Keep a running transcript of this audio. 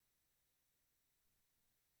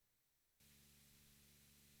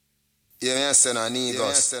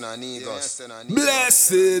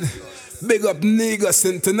Blessed, big up Negus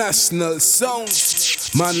International Sound.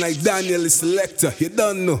 Man like Daniel is selector, you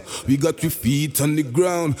don't know. We got we feet on the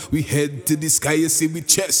ground, we head to the sky. You see we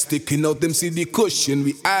chest sticking out, them see the cushion,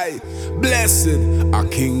 we eye. Blessed, our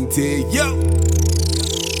King Tay, yo.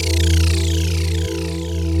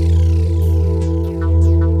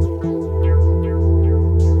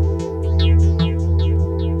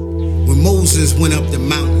 When Moses went up the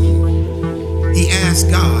mountain, he asked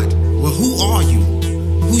God, well, who are you?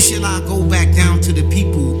 Who shall I go back down to the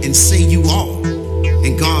people and say you are?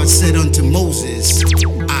 And God said unto Moses,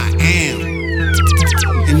 I am.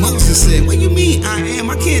 And Moses said, what do you mean I am?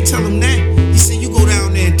 I can't tell him that. He said, you go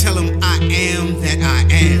down there and tell him I am that I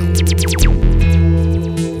am.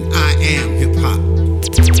 I am hip hop.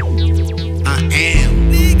 I am.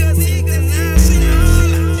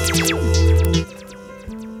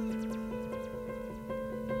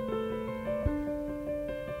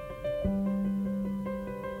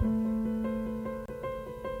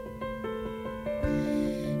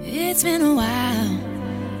 It's been a while,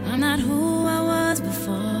 I'm not who I was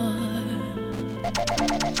before.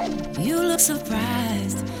 You look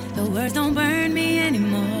surprised, the words don't burn me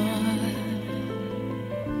anymore.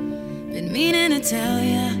 Been meaning to tell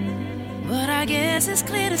ya, but I guess it's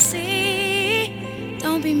clear to see.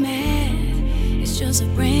 Don't be mad, it's just a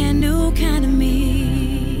brand new kind of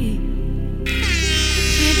me.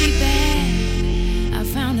 Can't be bad, I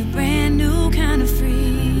found a brand new kind of free.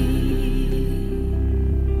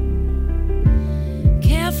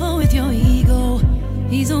 Careful with your ego,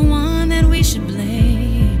 he's the one that we should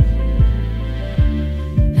blame.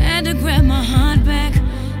 Had to grab my heart back,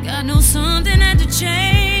 God knows something had to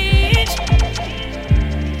change.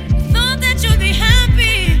 Thought that you'd be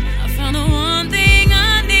happy, I found the one thing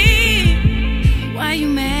I need. Why you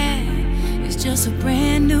mad? It's just a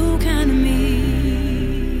brand new kind of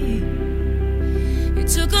me. It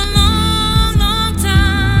took a long, long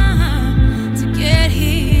time to get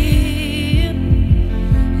here.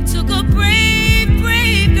 A brave,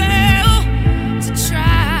 brave girl to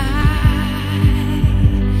try.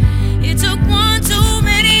 It took one too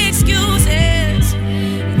many excuses,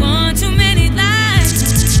 one too many lies.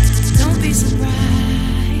 Don't be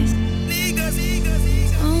surprised.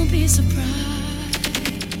 Don't be surprised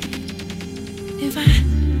if I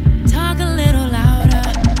talk a little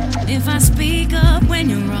louder, if I speak up when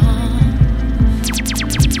you're wrong,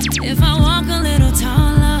 if I walk a little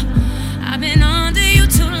taller. I've been under you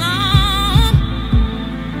too long.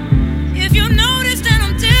 If you notice that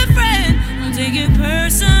I'm different, don't take it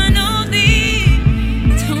personally.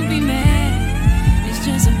 Don't be mad, it's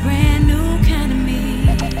just a brand new kind of me.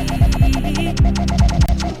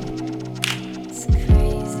 It's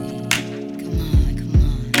crazy. Come on, come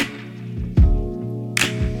on.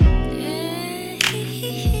 Yeah.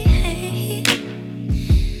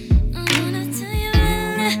 I wanna tell you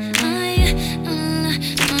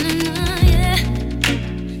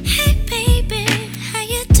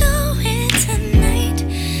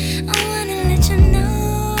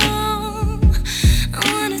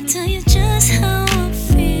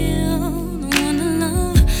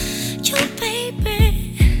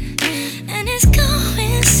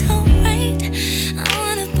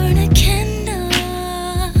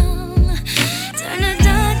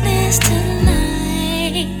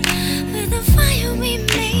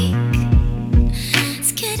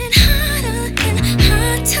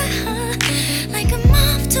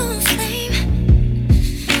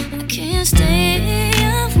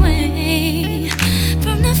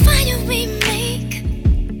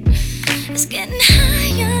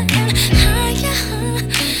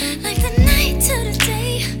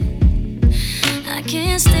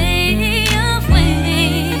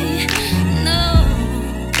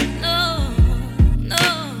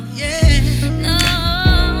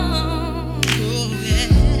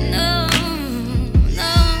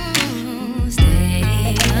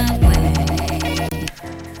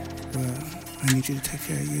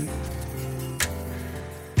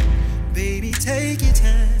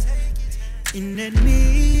in that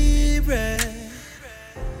mirror,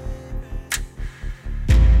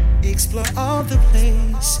 explore all the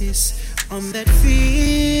places on that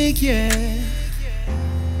figure.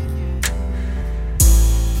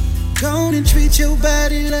 Go on and treat your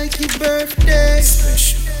body like your birthday.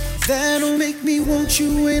 Special. That'll make me want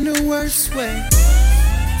you in the worst way.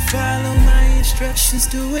 Follow my instructions,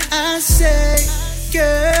 do what I say,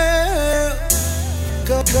 girl.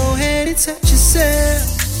 Go ahead and touch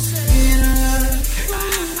yourself.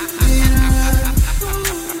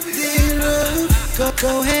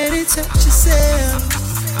 Go ahead and touch yourself.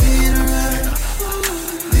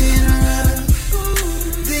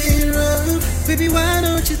 Baby, why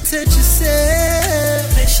don't you touch yourself?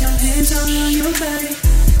 Place your hands all on your body,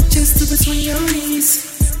 just to between your knees.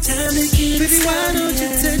 Time to get Baby, why don't you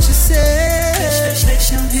touch yourself? Place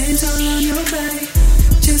your hands all on your body,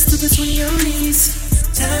 just to between your knees.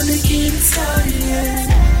 Time to get it started,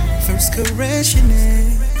 yeah. First caress your neck,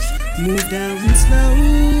 move down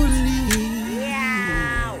slowly.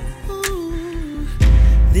 Ooh.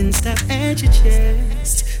 Then stop at your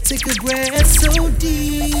chest, take a breath so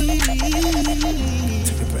deep.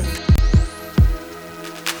 Take a breath.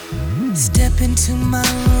 Step into my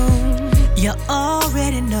room, you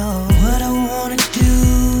already know what I wanna do.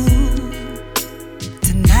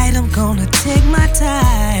 Tonight I'm gonna take my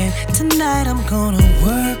time, tonight I'm gonna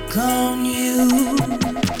work on you.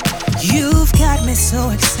 You've got me so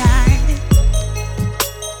excited,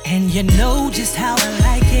 and you know just how I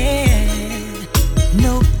like it.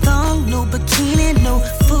 No thong, no bikini, no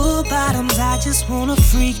full bottoms, I just wanna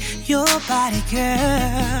freak your body,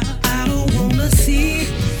 girl. I don't wanna see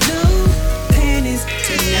no panties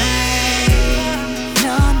tonight.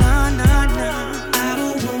 No, no, no, no. I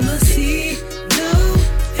don't wanna see no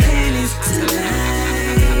panties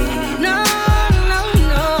tonight. No, no,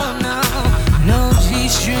 no, no. No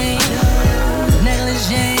G-string,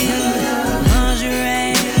 negligee,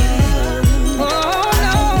 lingerie. Oh,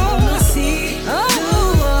 no. Oh,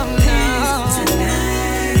 no.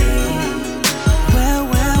 Tonight. Well,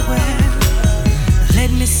 well, well. Let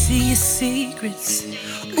me see your secrets.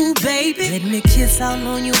 Ooh, baby, let me kiss out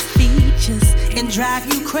on your features and drive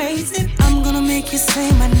you crazy. I'm gonna make you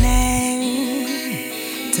say my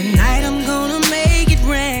name. Tonight I'm gonna make it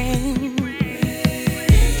rain.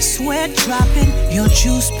 Sweat dropping, your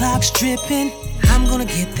juice box dripping. I'm gonna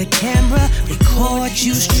get the camera, record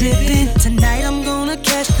you stripping. Tonight I'm gonna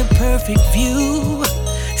catch the perfect view.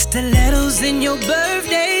 Stilettos in your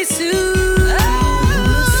birthday suit.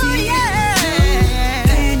 Oh, yeah.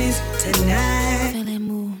 Panties tonight.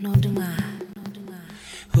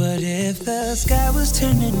 What if the sky was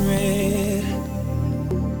turning red?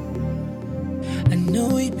 I know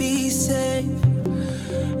we'd be safe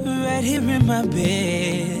right here in my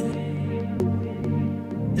bed,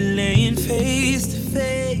 laying face to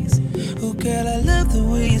face. Oh girl, I love the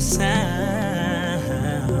way you sound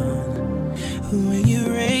when you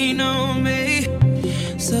rain on me.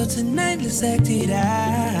 So tonight let's act it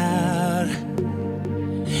out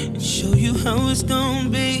and show you how it's gonna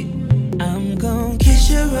be. I'm gon' kiss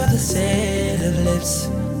your other set of lips,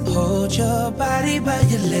 hold your body by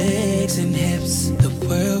your legs and hips. The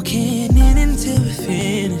world can't end until we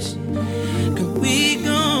finish. Girl, we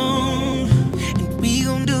gon'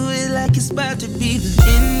 do it like it's about to be the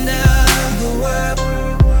end of the world.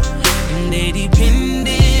 And they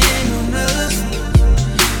depending on us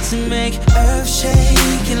to make earth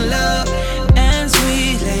shake and love as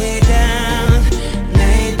we lay down,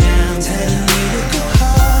 telling me to go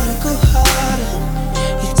harder, go harder.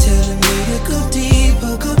 You're telling me to go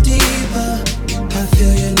deeper, go deeper. I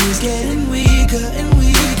feel your knees getting weaker and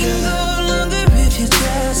weaker. You can go longer if you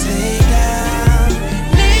just lay down,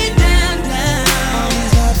 down. All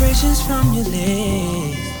these vibrations from your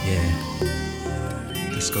legs. Yeah,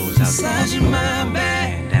 this goes out to Massaging my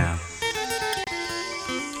back down,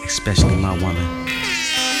 especially my woman,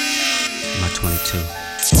 my 22.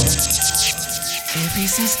 Ever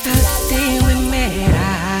since the day we met,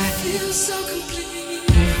 I feel so complete.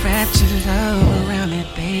 You wrapped your love around me,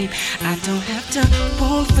 babe. I don't have to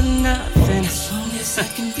want for nothing, as long as I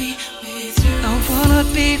can be with you. I wanna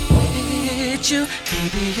be with you,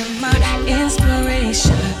 baby. You're my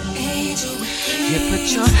inspiration. You put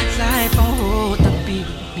your life on hold to be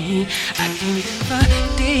with me. I can't live a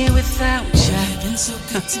day without you. You've been so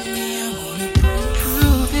good to me, I wanna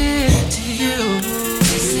prove it to you.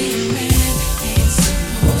 They say a man ain't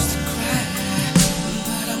supposed to cry,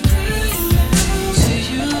 but I'm crying to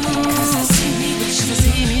you. 'Cause I see me with you,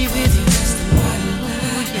 see me with you, that's the one,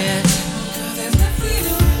 yeah. Girl, there's nothing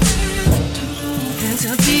to do than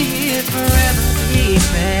to be here forever,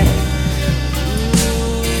 baby.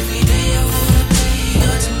 Every day I wanna be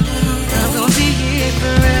yours, I'm gonna be here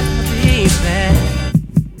forever, baby.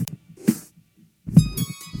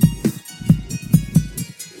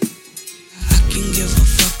 Give a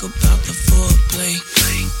fuck about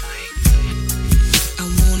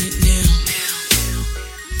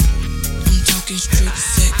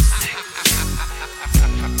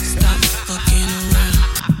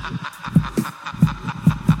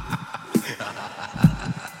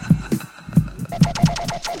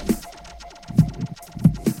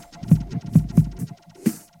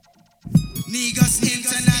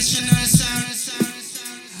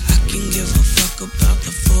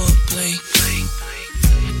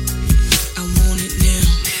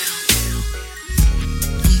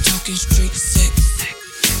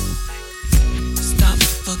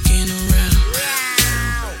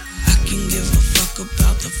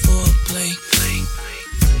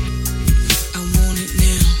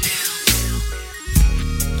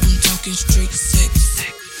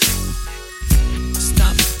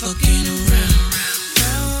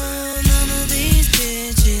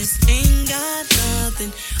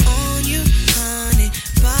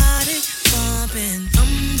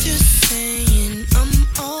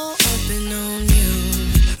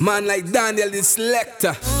Man like Daniel the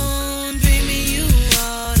Selector. Baby, you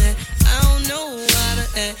all that. I don't know how to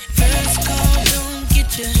act. First call, don't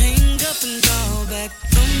get your hang up and call back.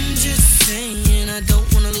 I'm just saying I don't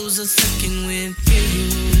wanna lose a second with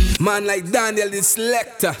you. Man like Daniel the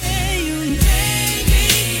Selector. Hey, you make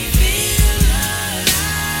me feel alive.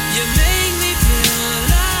 You make me feel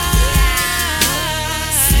alive.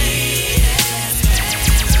 Sweet as baby,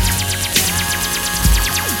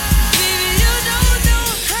 you don't know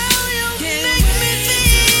how you make me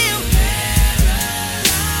feel.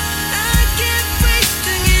 I can't wait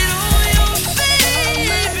to get on your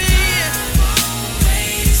baby.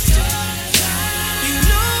 You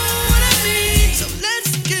know what I mean, so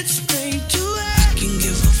let's get straight to it. I can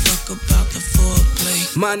give a fuck about the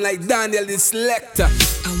foreplay. Man like Daniel the Selector. I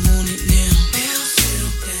want it now.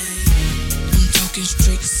 I'm talking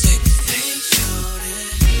straight sex.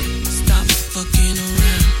 Stop fucking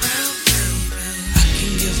around. I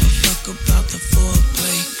can give a fuck about the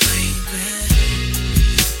foreplay.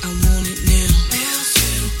 I want it now.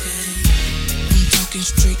 I'm talking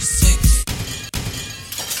straight sex.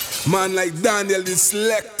 Man like Daniel the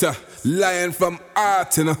Selector. Lion from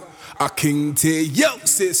art, you know. A king to yo,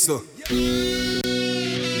 say so.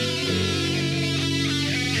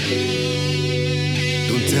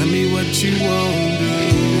 Don't tell me what you won't do.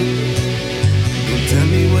 Don't tell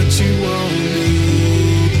me what you won't do.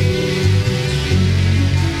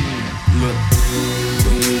 Look,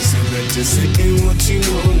 don't listen back to saying what you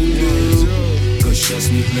won't do. Cause trust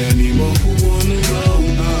me, plenty more who wanna go.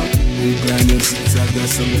 We grind your seats, I got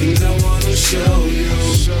some things I wanna show you.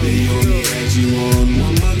 They only had you on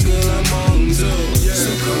one, my girl, I'm on too.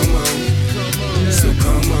 So come on, so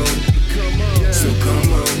come on, so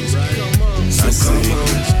come on. So come on,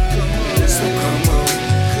 so come on,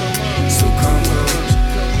 so come on,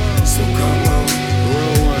 so come on,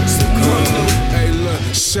 so come on. Hey look,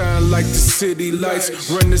 shine like the city lights,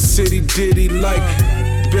 run the city ditty like.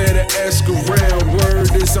 Better ask around,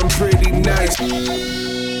 word is I'm pretty nice.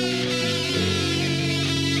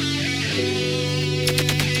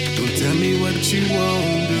 Don't tell me what you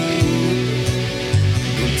won't do.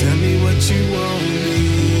 Don't tell me what you won't do.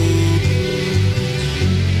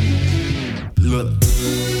 Look,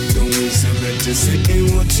 don't listen back to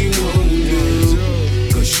saying what you won't do.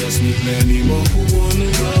 Cause trust me, plenty more who wanna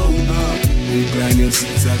go. We grind your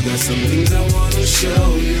seats, I got some things I wanna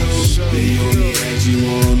show you. They only had you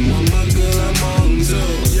on one, my girl, I'm on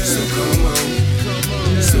too. So come on,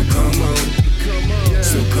 so come on,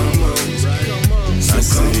 so come on, so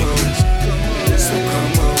come on, so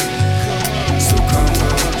come on, so come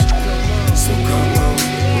on, so come on,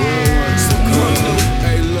 so come on.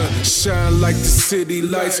 Hey look, shine like the city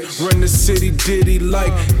lights, run the city ditty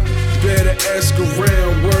like. Better ask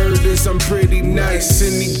around, word is I'm pretty nice.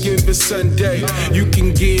 Any given Sunday, you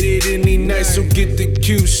can get it any night, so get the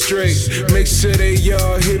cue straight. Make sure they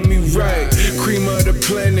all hit me right. Cream of the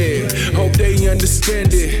planet, hope they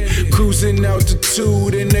understand it. Cruising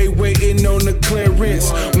altitude and they waiting on the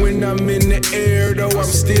clearance. When I'm in the air though, I'm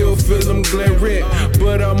still feeling glaring.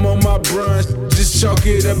 But I'm on my brunch, just chalk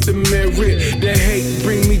it up the merit. The hate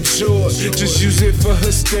bring me joy, just use it for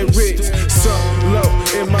hysterics. Something low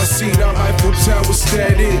in my seat, I'm Eiffel Tower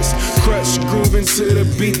status. Crush grooving to the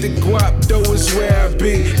beat, the guap though is where I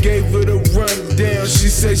be. Gave her the rundown, she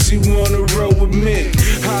said she wanna roll with me.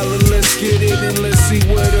 Holla, let's get it and let's see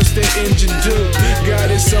what else the engine do. Got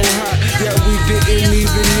it so hot that we didn't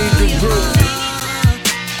even need the roof.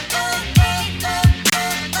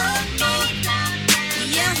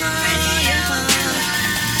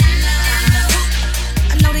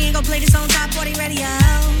 Play this on Top 40 radio,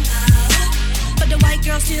 but the white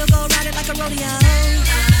girl still go ride it like a rodeo.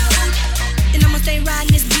 And I'ma stay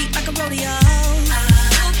riding this beat like a rodeo,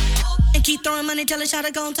 and keep throwing money till the shot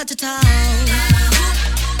it gon' touch a toe.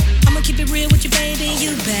 I'ma keep it real with you, baby,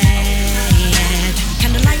 you bad.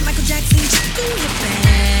 Kinda like Michael Jackson, ooh, you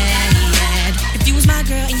bad. If you was my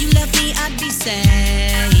girl and you loved me, I'd be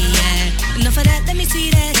sad. Enough of that, let me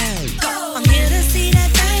see that. Go. I'm here to see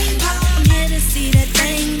that thing pop. I'm here to see that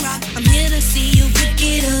thing rock. I'm here to see you pick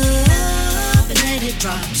it up and let it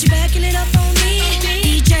drop. She backing it up on me.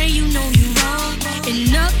 DJ, you know you wrong.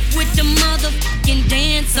 Enough with the motherfucking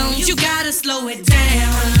dance songs. You gotta slow it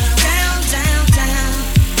down. Down, down, down.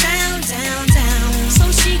 Down, down, down. So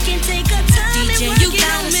she can take her time. DJ, and you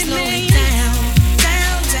gotta slow it down.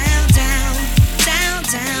 Down, down, down. Down,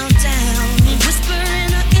 down, down. Whisper in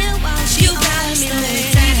her ear while she you gotta slow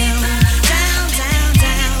it down. Down, down,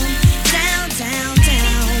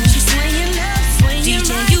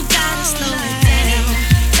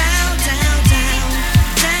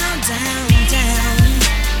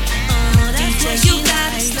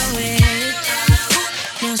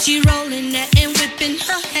 that and whipping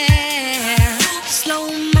her hair. Slow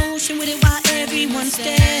motion with it while everyone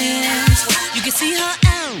stares. You can see her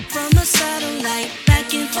out from a satellite,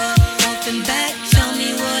 back and forth and back. Tell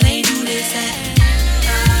me what they do this at.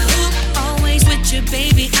 Always with you,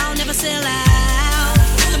 baby, I'll never sell out.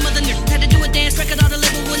 The mother nerd had to do a dance record, all the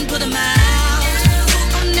label wouldn't put them out.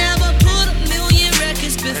 I'll never put a million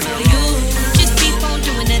records before you. Just keep on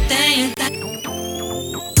doing that thing.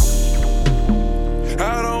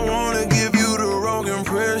 I don't wanna give you the wrong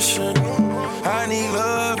impression. I need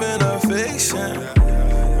love and affection,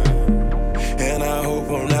 and I hope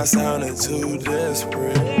I'm not sounding too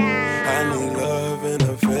desperate. I need love and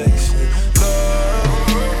affection.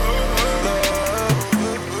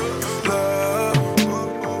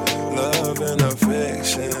 Love and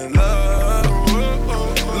affection.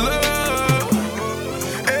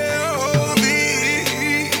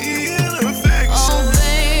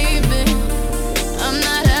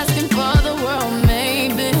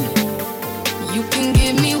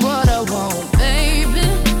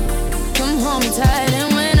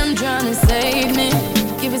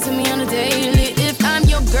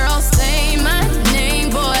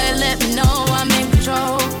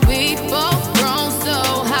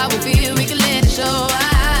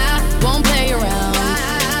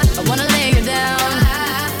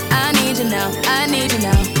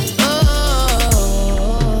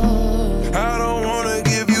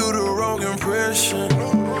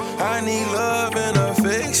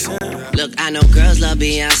 Look, I know girls love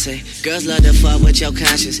Beyonce. Girls love to fuck with your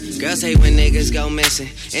conscience. Girls hate when niggas go missing.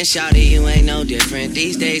 And shawty, you ain't no different.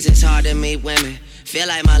 These days it's hard to meet women. Feel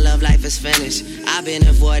like my love life is finished. I've been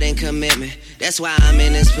avoiding commitment. That's why I'm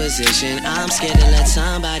in this position. I'm scared to let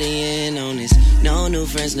somebody in on this. No new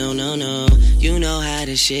friends, no, no, no. You know how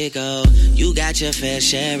this shit go. You got your fair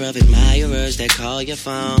share of admirers that call your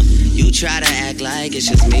phone. You try to act like it's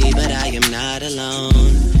just me, but I am not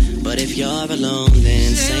alone. But if you're alone,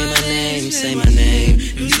 then say my name, say my name.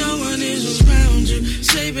 If no one is around you,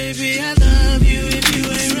 say baby I love you. If you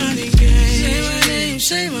ain't running game, say my name,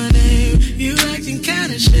 say my name. You acting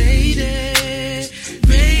kinda shady,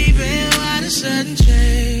 baby, why the sudden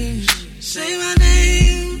change? Say my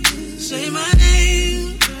name, say my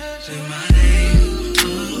name, say my name.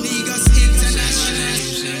 Niggas International.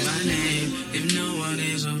 Say my name, if no one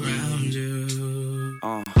is around you.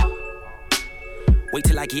 Wait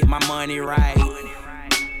till I get my money right.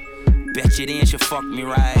 Bet you then she'll fuck me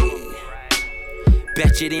right.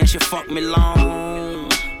 Bet you then she'll fuck me long.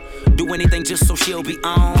 Do anything just so she'll be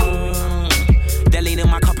on. That lean in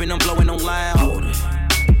my cup and I'm blowing on loud.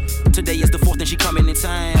 Today is the 4th and she coming in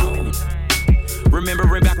town.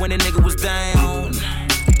 Remembering back when the nigga was down.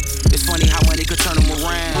 It's funny how money could turn them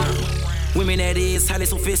around. Women that is highly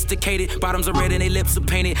sophisticated. Bottoms are red and they lips are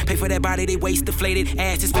painted. Pay for that body, they waist deflated.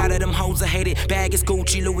 Ass is fatter, them hoes are hated. Bag is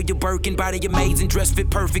Gucci, Louis, your Birkin. Body amazing, dress fit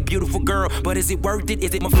perfect, beautiful girl. But is it worth it?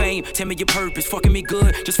 Is it my fame? Tell me your purpose. Fucking me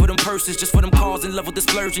good, just for them purses, just for them cars in love with the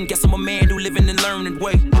splurging. Guess I'm a man who living and learning.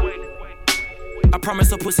 Wait, I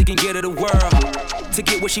promise her pussy can get her the world. To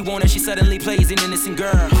get what she want and she suddenly plays an innocent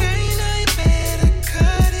girl.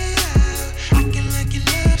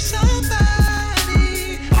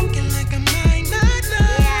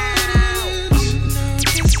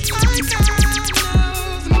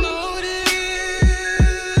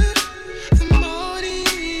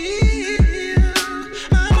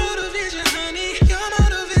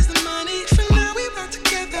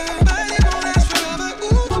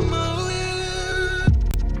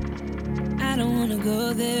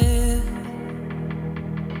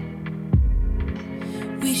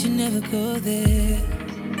 Go there.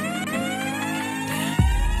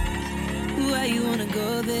 Why you wanna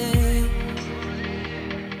go there?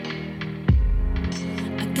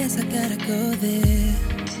 I guess I gotta go there.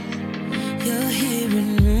 You're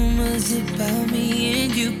hearing rumors about me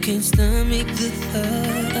and you can't stomach the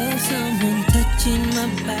thought of someone touching my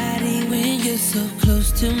body when you're so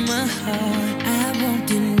close to my heart. I won't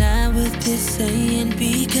deny what they're saying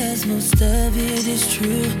because most of it is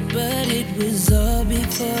true, but it was all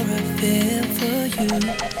before I fell for you.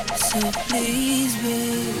 So please,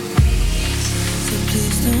 babe, so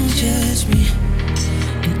please don't judge me,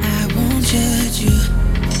 and I won't judge you,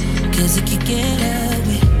 cause it could get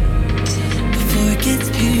ugly before it gets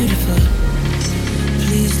beautiful.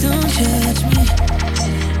 Please don't judge me,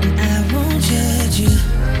 and I won't judge you,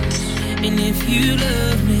 and if you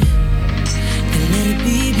love me, then let it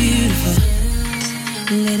be beautiful.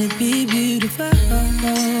 Let it be beautiful.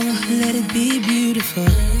 Let it be beautiful.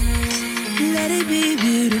 Let it be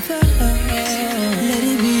beautiful. Let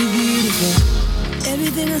it be beautiful.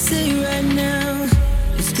 Everything I say right now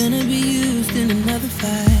is gonna be used in another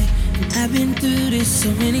fight. And I've been through this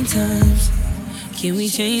so many times. Can we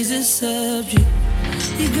change the subject?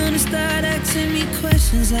 You're gonna start asking me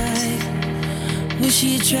questions like, was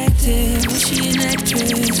she attractive? Was she an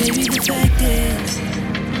actress? Baby, the fact is,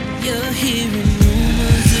 you're hearing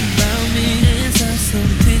rumors about me and saw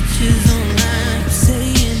some pictures online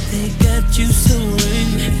saying they got you so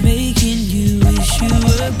angry, making you wish you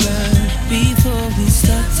were blind. Before we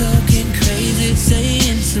start talking crazy,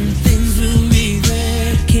 saying some things we'll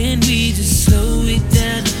regret, can we just slow it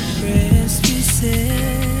down and rest? You said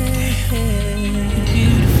you're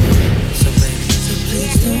beautiful, so baby, so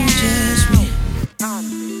please don't judge me.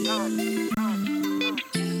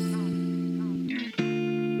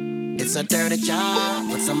 It's a dirty job,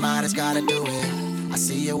 but somebody's gotta do it. I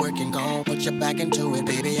see you working, gon' put your back into it.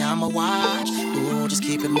 Baby, I'ma watch, ooh, just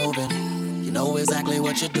keep it moving. You know exactly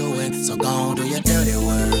what you're doing, so gon' do your dirty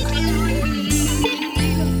work.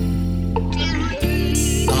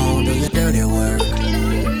 Gon' do your dirty work.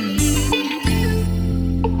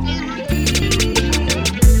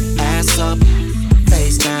 Ass up,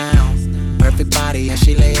 face down, perfect body as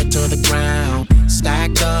she lay it to the ground.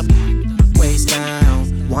 Stacked up, waist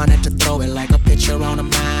down, wanted to throw it like a pitcher on a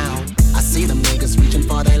mound. I see them niggas reaching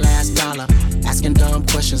for their last dollar, asking dumb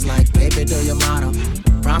questions like, baby, do your motto?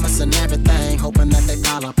 Promising everything, hoping that they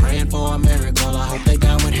follow. Praying for a miracle, I hope they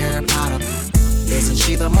done with Harry Potter. Isn't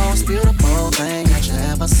she the most beautiful thing that you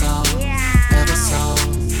ever saw? Ever saw?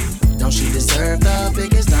 Don't she deserve the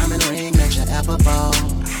biggest diamond ring that you ever bought?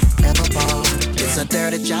 Ever bought? It's a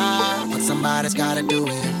dirty job, but somebody's gotta do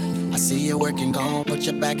it. I see you working, gon' put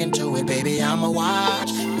your back into it. Baby, I'ma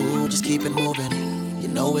watch, ooh, just keep it moving. You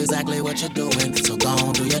know exactly what you're doing, so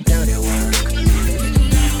gon' do your dirty work.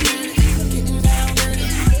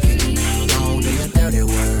 Gon' do your dirty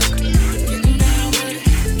work.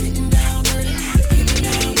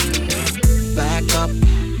 Back up,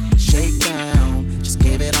 shake down, just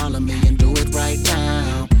give it all of me and do it right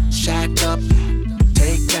now. Shack up,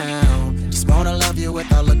 take down, just wanna love you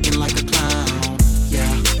without looking like a clown.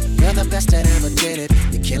 Yeah, you're the best that ever did it.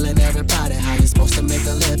 You're killing everybody, how you supposed to make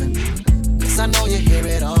a living? Cause I know you hear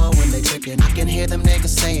it all when they trickin'. I can hear them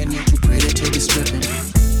niggas saying you're too pretty to be stripping.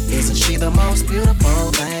 Isn't she the most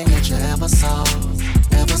beautiful thing that you ever saw?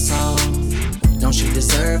 Ever saw? Don't she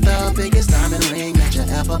deserve the biggest diamond ring that you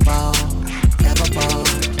ever bought? Ever bought?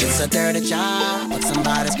 It's a dirty job, but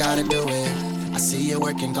somebody's gotta do it. I see you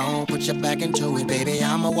working, gon' put your back into it. Baby,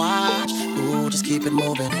 I'ma watch, ooh, just keep it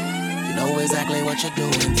moving. You know exactly what you're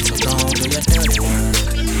doing, so gon' do your dirty work.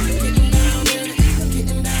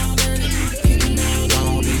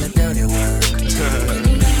 Gon' do your dirty work.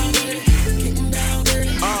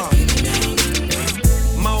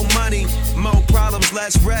 More money, more problems,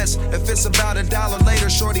 less rest. If it's about $1 later,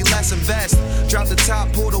 shorty, let's invest. Drop the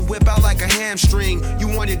top, pull the whip out like a hamstring. You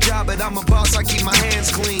want your job, but I'm a boss, I keep my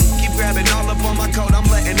hands clean. Keep grabbing all up on my coat, I'm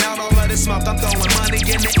letting out all of this smoke. I'm throwing money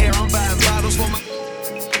in the air, I'm buying bottles for my...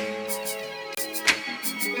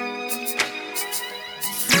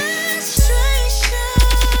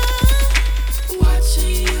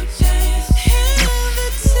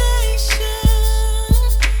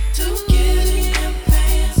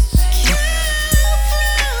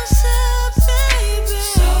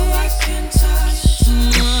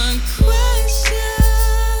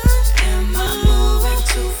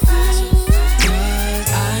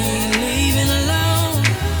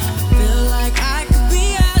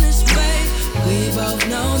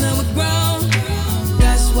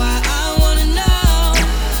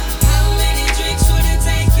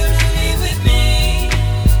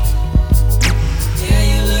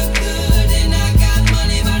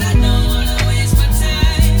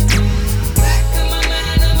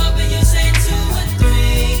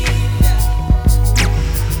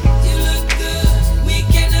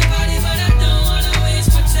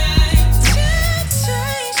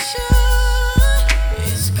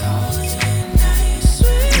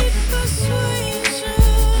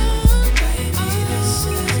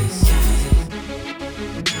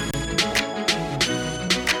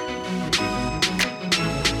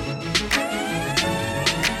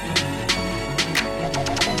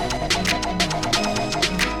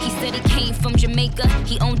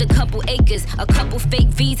 He owned a couple acres, a couple fake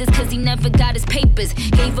visas, cause he never got his papers.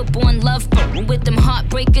 Gave up on love with them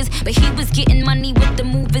heartbreakers, but he was getting money with the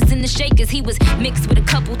movers and the shakers. He was mixed with a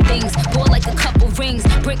couple things, bought like a couple rings,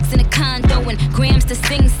 bricks in a condo and grams to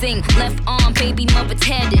sing. Left arm, baby mother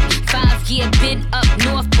tatted. 5-year bid up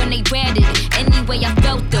north when they ratted. Anyway, I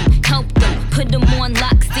felt them, helped them, put them on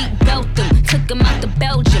lock, seat belt them, took them out to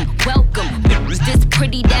Belgium. Welcome, this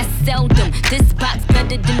pretty, that's seldom. This box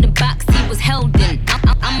better than the box he was held in.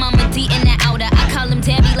 I'm Mama D in the outer. I call him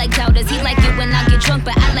Tabby like Doubters.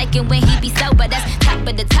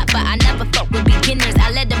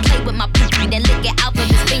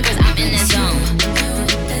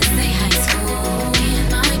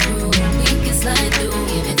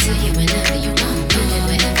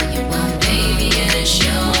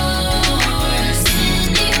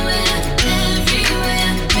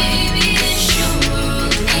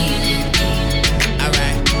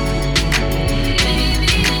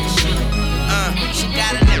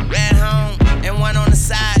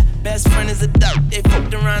 as a duck. They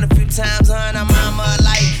fucked around a few times, her and her mama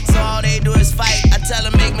alike. So all they do is fight. I tell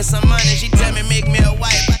her make me some money, she tell me make me a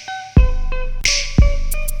wife.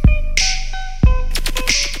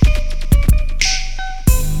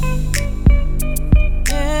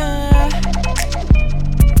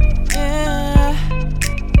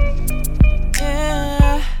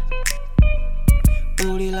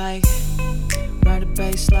 Booty like, ride the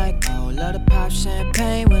bass like, oh, love to pop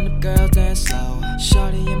champagne when the girls dance slow.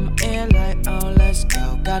 Shorty in my ear like, oh, let's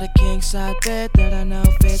go. Got a king side bed that I know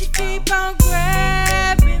fits. She keep on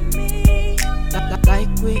grabbing me, like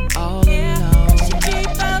we all alone. She keep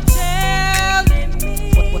on telling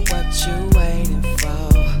me what you waiting for.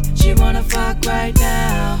 She wanna fuck right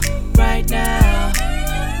now, right now,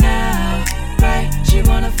 now, right. She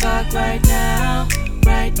wanna fuck right now,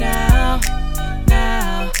 right now.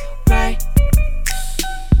 Now, right?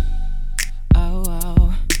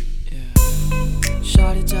 Oh, yeah.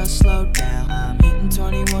 Shorty, just slow down. I'm hitting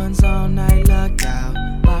 21s all night, locked out.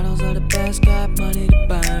 Bottles are the best, got money to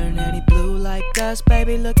burn. Any blue like dust,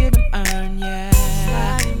 baby, look at them earn, yeah.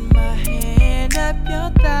 Sliding my hand up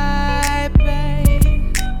your thigh,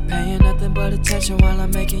 babe. Paying nothing but attention while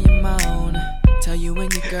I'm making you moan. Tell you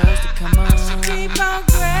and your girls to come on. She keep on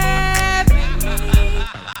grabbing me.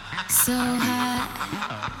 So hot,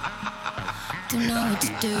 don't know what to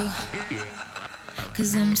do,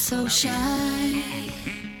 'cause I'm so shy.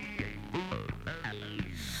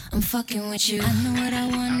 I'm fucking with you. I know what I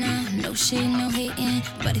want now, no shade, no hating.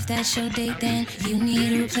 But if that's your date, then you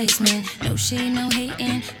need a replacement. No shade, no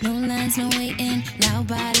hating, no lines, no waiting. Loud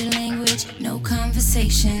body language, no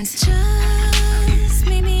conversations. Just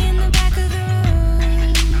meet me in the back of the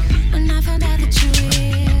room when I found out that you were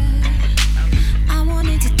here. I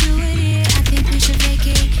wanted to do it here. I think we should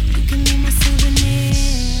vacate. You can be my souvenir.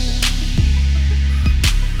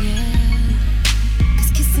 Yeah,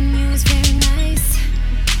 'cause kissing you is very nice.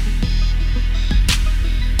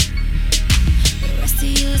 The rest of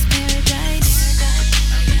you is paradise.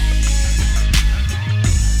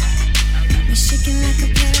 We're shaking like a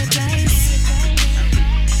paradise.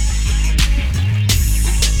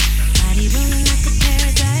 Body rolling like a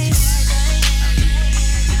paradise.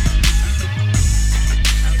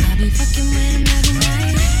 Be fucking with him every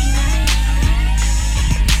night.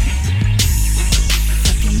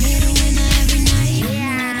 Fucking with a winner every night. You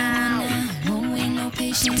know what I want now. Won't wait, no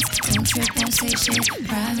patience. Don't trip on station.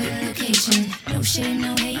 Private location. No shade,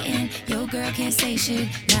 no hating. Your girl can't say shit.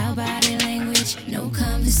 Loud body language. No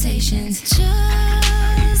conversations.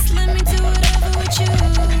 Just let me do whatever with you.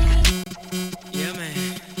 Yeah, man.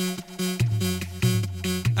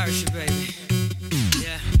 Ursha, baby.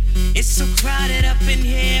 Yeah. It's so crowded up in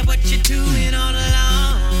here, what you doing all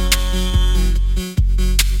alone?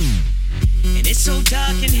 And it's so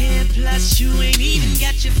dark in here, plus you ain't even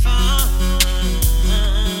got your phone.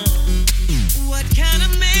 What kind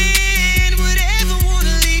of man would ever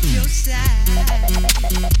wanna leave your side?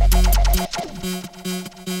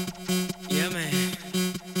 Yeah, man.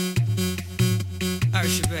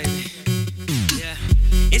 Ursha, baby. Yeah.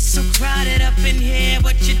 It's so crowded up in here,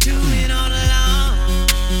 what you doing all alone?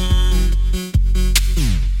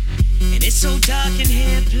 And it's so dark in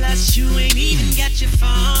here, plus you ain't even got your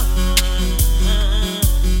phone.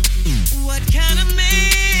 What kind of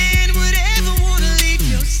man would ever wanna leave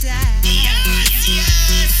your side? Yes,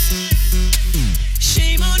 yes.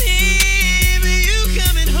 Shame on him, you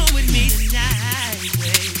coming home with me tonight,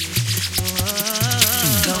 baby.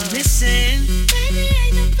 Whoa. Go missing, baby,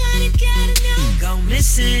 ain't nobody gotta know. Go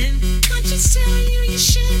missing, conscience telling you you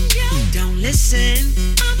shouldn't go. Don't listen,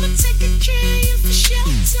 I'ma take care of you for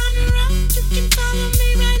sure. Turn around, you can follow me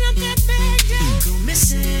right up that back door. Go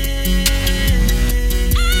missing,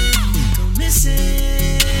 go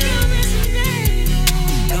missing, go missing, baby.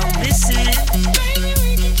 Go missing, baby, we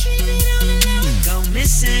can keep it on the low. Go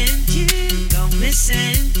missing, you go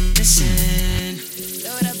missing, listen.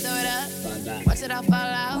 Throw it up, watch it all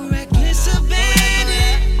fall out. Reckless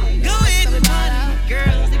abandon, go ahead and party,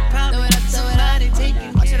 girls, they probably somebody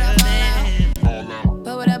taking care of that.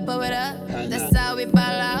 Blow it up, that's how we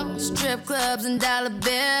ball out. Strip clubs and dollar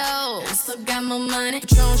bills. Still got more money.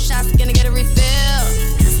 Patron shots, gonna get a refill.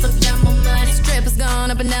 Still got more money. Strippers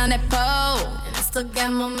going up and down that pole. I still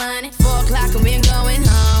got more money. 4 o'clock and we ain't going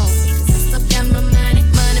home. Still got more money.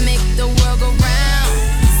 Money make the world go round.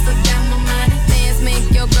 Still got more money. Dance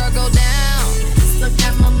make your girl go down. Still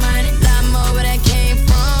got more money. Lot more where that came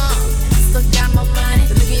from. Still got more money.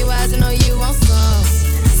 So look in your eyes, I know you want some.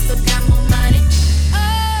 Still got more money.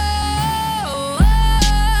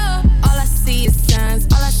 All I see is signs.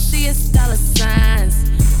 All I see is dollar signs.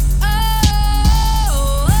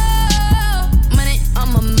 Money on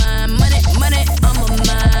my mind. Money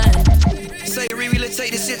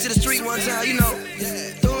to the street one time, you know.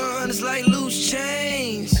 Throwing hundreds like loose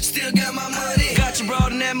change. Still got my money. Got you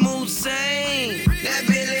broad in that mood same. That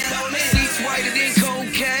Billy on it. Seats whiter than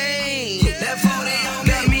cocaine. That 40 on me.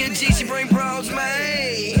 Got me a G, she bring bras,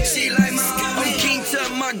 man. She like my homie. I'm King Tut,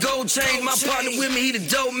 my gold chain. My partner with me, he the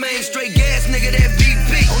dope man. Straight gas nigga, that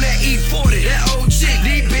VP. On that E40, that old chick.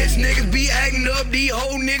 These bitch niggas be acting up. These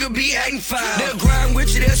whole niggas be acting foul. They'll grind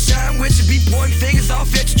with you, they'll shine with you. Be pointing fingers off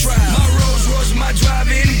at your trial. My Rolls Royce, my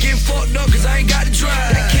drive-in and getting fucked up cause I ain't got to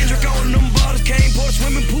drive. That Kendrick on them bottles came for the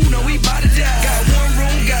swimming pool, no, we bout to die. Got one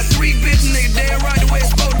room, got 3 bitches, nigga, damn right the way it's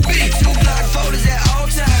supposed to be. 2 block photos at all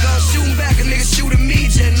times. Gonna shooting back, a nigga shooting me,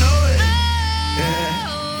 just know it. Yeah,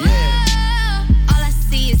 yeah. All I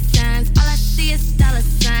see is signs, all I see is dollar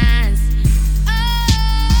signs.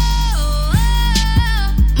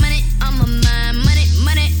 Money on my mind, money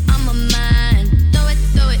on my mind. Throw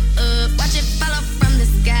it up, watch it follow from the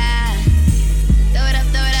sky. Throw it up,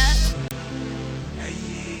 throw it up.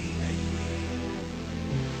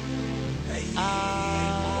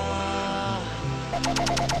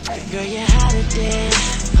 Girl, you're hotter than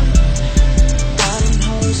all them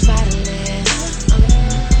hoes modeling,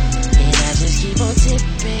 and I just keep on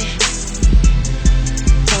tipping,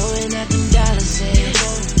 throwing out them dollars in.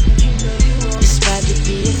 It's about to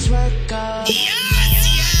be a twerk off.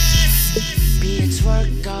 Be a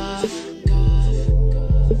twerk off.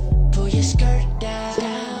 Pull your skirt down.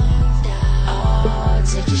 Oh,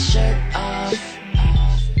 take your shirt off.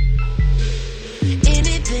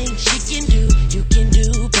 Anything she can do, you can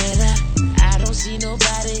do better. I don't see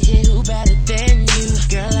nobody here who better than you.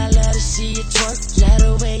 Girl, I love to see you twerk. Love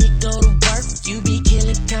the way you go to work. You be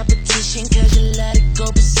killing competition cause you let it go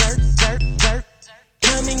berserk, dirt.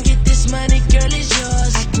 Come and get this money, girl, it's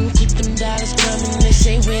yours. I can keep them dollars coming. They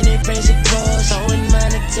say when it rains it pours. Throwing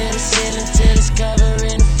money to the ceiling till it's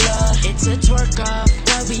covering the floor. It's a twerk off,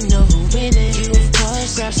 but we know who winning. You of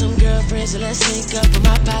course. Grab some girlfriends and let's link up with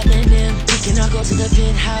my partner and them. We can all go to the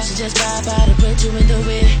penthouse and just vibe out and put you in the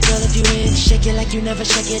wind. Girl, if you in, shake it like you never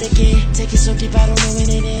shake it again. Take it so deep, I don't know when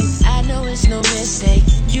it ends. I know it's no mistake.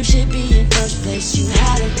 You should be in first place. You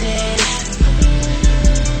hotter than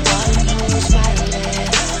all them hoes modeling.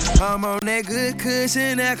 I'm on that good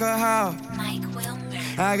cushion alcohol.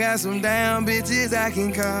 I got some damn bitches I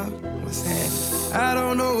can call. What's that? I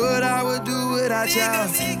don't know what I would do without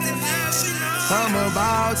y'all. I'm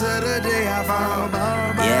about to the day I fall.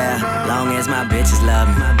 Yeah, long as my bitches love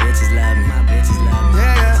me. My bitches love me. My bitches love me.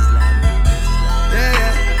 Yeah.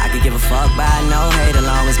 I could give a fuck by no hate as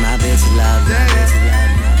long as my bitches love me.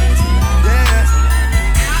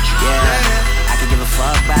 Yeah, I could give a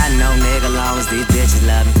fuck by no nigga long as these bitches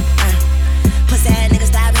love me. Pussy ass nigga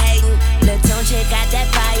stop hating. Lil' Tune chick got that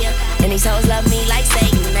fire. And these hoes love me like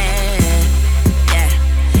Satan, man. Yeah.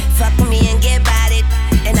 Fuck with me and get bodied.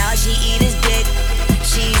 And all she eat is dick.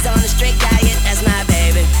 She's on a strict diet, that's my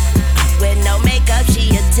baby. With no makeup,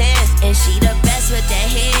 she a 10. And she the best with that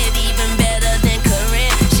head, even better than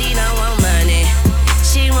Corinne. She don't want money,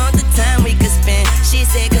 she want the time we could spend. She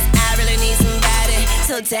said cause I really need somebody.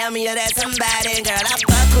 So tell me you're that somebody. Girl, I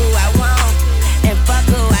fuck who I want and fuck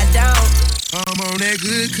who I don't. I'm on that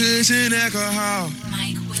good cushion alcohol.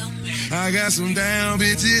 I got some damn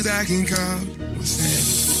bitches I can call. What's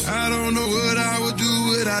that? I don't know what I would do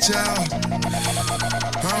without y'all.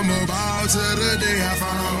 I'm about to the day I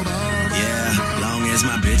fall. Yeah, long as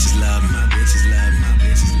my bitches love me. My bitches love me. My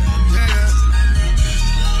bitches love me.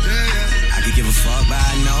 Yeah. I could give a fuck by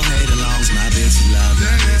no hate as long as my bitches love me.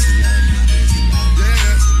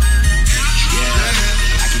 Yeah,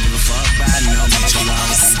 I could give a fuck by no hate as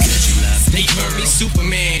long as my bitches love me. They heard me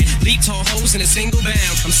Superman, leap tall hoes in a single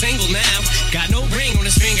bound. I'm single now, got no ring on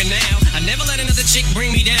his finger now. I never let another chick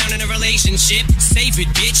bring me down in a relationship. Save it,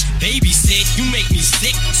 bitch, babysit, you make me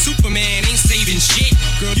sick. Superman ain't saving shit.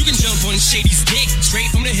 Girl, you can jump on Shady's dick, straight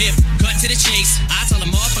from the hip, cut to the chase. I tell a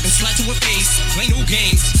motherfucking slut to her face. Play new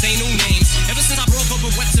games, say new names. Ever since I broke up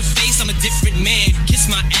with what's her face, I'm a different man. Kiss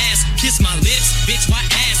my ass, kiss my lips, bitch, why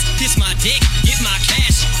ass? Kiss my dick, get my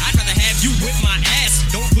cash. I'd rather have you whip my ass.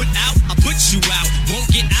 Don't put out, I'll put you out. Won't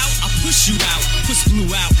get out, I'll push you out. Push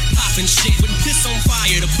blue out, poppin' shit, wouldn't piss on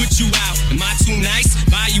fire to put you out. Am I too nice?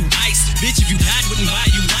 Buy you ice. Bitch, if you died, wouldn't buy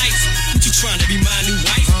you lights. What you trying to be my new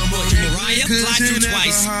wife? Or you Mariah? Fly through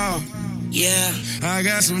twice. Yeah, I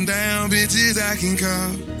got some damn bitches I can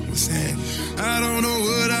call. What's that? I don't know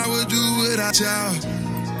what I would do without y'all.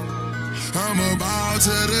 I'm about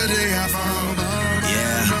to the day I fall.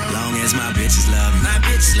 Yeah, long as my bitches love me. My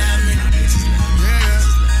bitches love me.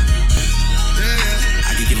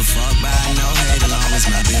 I could give a fuck by no hate as long as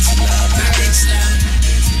my bitches love me. My bitches love me.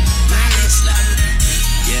 My bitches love me.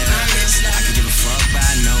 Yeah, I could give a fuck by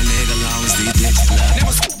no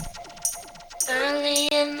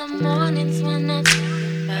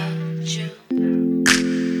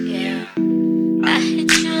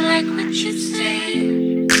what you say.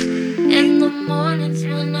 In the mornings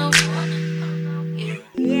when I wanna know you.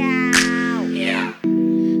 Yeah.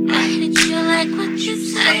 I hit you like what you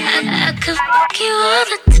say. I could fuck you all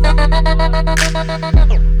the time.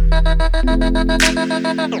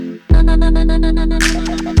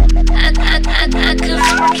 I could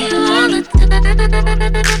fuck you all the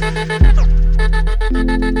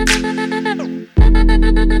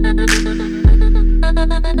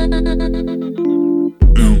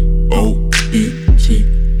M-O-E-T,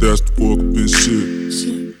 that's the fuck bitch shit.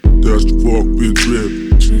 That's the fuck bitch drip.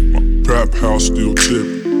 My trap house still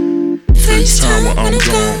tippin'. FaceTime when I'm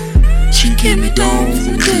gone. She keep me down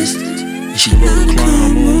from a distance. And she love to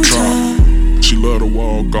climb on top. She love to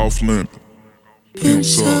walk off limp.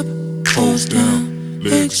 Pimps up, toes down,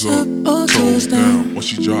 legs up, toes down. When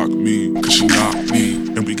she jock me, cause she knocked me.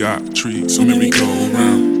 And we got a treat, so let me go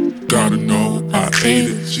around. Gotta know I ate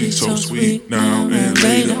it. She's so sweet now and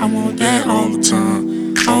later. I want that all the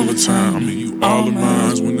time, all the time. I mean you all of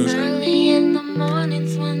mine when it's early in the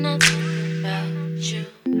mornings when I think about you.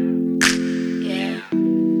 Yeah,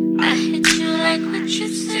 I hit you like what you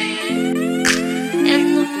say.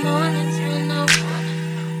 In the mornings when I wanna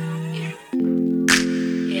know you.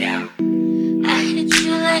 Yeah, I hit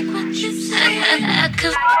you like what you say. I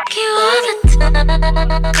could fuck you all the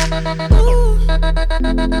time. Ooh.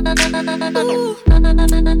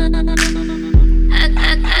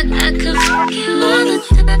 I could fuck you all the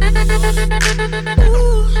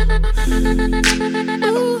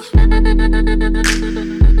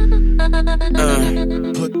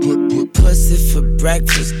Put pussy for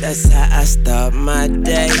breakfast, that's how I start my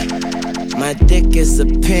day. My dick is a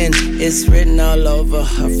pen, it's written all over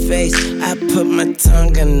her face. I put my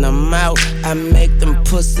tongue in her mouth, I make them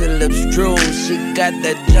pussy lips drool. She got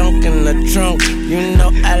that junk in the trunk, you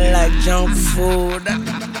know I like junk food.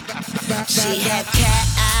 She had cat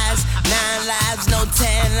eyes, 9 lives, no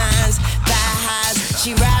 10 lines, thigh highs.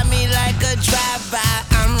 She ride me like a drive-by.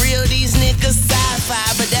 I'm real, these niggas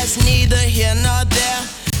sci-fi, but that's neither here nor there.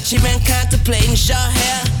 She been contemplating short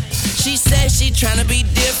hair. She says she tryna be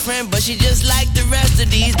different, but she just like the rest of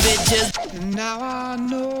these bitches. And now I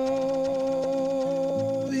know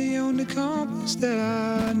the only compass that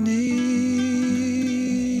I need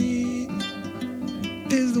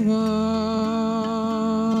is the one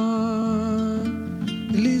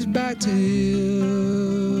that leads back to you.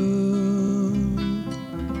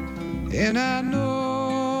 And I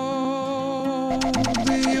know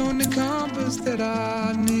the only compass that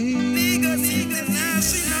I need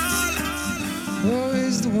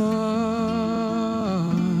is the one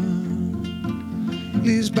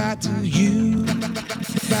leads back to you.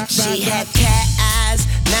 She had cat eyes,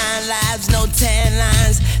 9 lives, no 10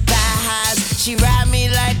 lines, thigh highs. She ride me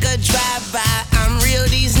like a drive-by. I'm real,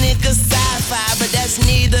 these niggas sci-fi, but that's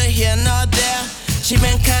neither here nor there. She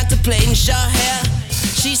been contemplating short hair.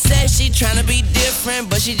 She says she tryna be different,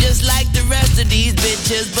 but she just like the rest of these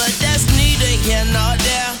bitches. But that's neither here nor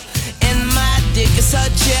there. And my dick is her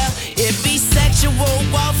chair. It be sexual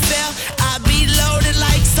warfare. I be loaded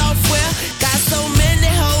like software. Got so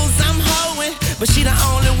many hoes I'm hoeing, but she the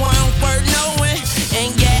only one worth knowing.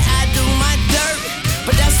 And yeah, I do my dirt,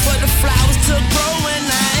 but that's for the flowers to grow. And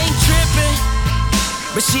I ain't tripping,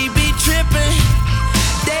 but she be tripping.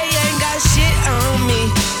 They ain't got shit on me,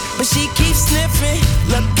 but she keeps sniffing.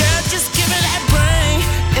 Look, girl, just give me that brain,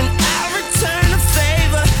 and I return the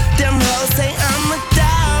favor. Them hoes say I'm a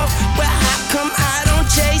dog, well, how come I don't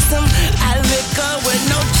chase them? I lick her with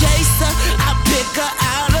no chaser. I pick her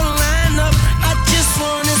out of lineup. I just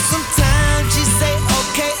wanted some time. She say,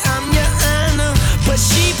 okay, I'm your honor, but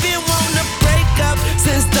she been wanting to break up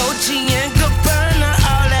since Dolce and Gabbana.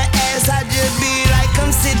 All that ass, I just be like,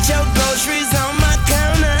 come sit your groceries on my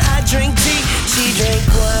counter. I drink tea, she drink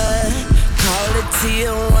wine. Call it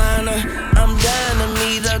Tijuana. I'm dying to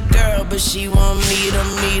meet a girl, but she want me to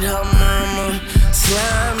meet her mama.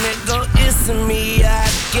 Slime it, go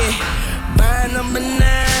Isamiake. Bar number 9.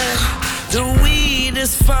 The weed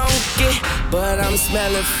is funky, but I'm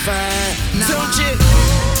smelling fine. Don't you?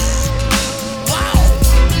 Wow.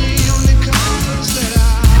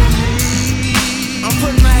 I'm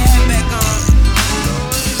putting my hat back on.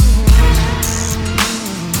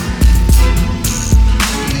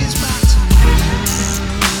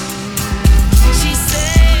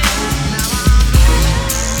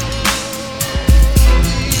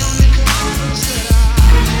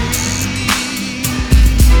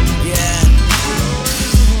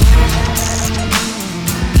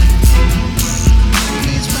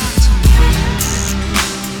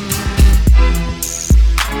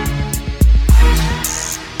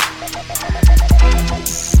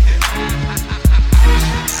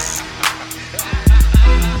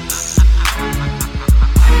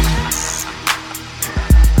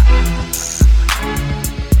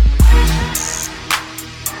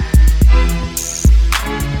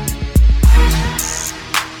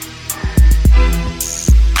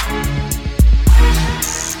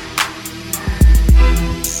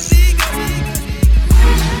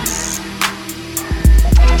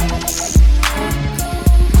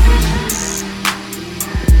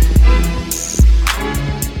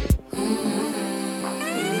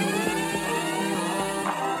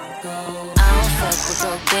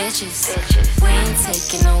 bitches. We ain't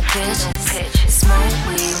taking no pictures. Smoke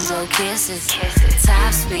weed and blow kisses.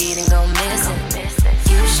 Top speed and go missing.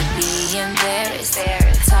 You should be embarrassed.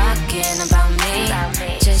 Talking about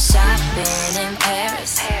me. Just shopping in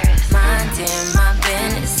Paris. Minding my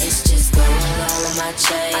business. It's just gold all of my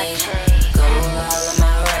chain. Gold all of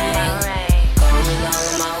my ring. Gold all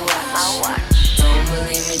of my watch. Don't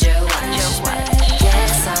believe me, just watch.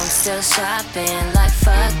 Guess I'm still shopping like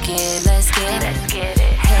fuck it, let's get it.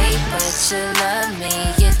 Hey, but you love me,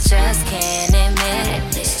 you just can't admit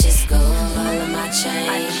it. It's just gold all of my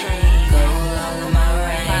chain. Gold all of my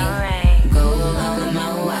ring. Gold all of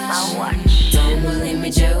my watch. Don't believe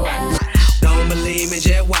me, just watch. Don't believe me,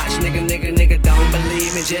 just watch. Nigga, don't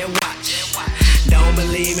believe me, just watch. Don't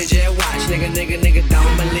believe me, just watch. Nigga,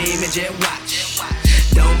 don't believe me, just watch.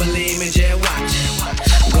 Don't believe me, just watch.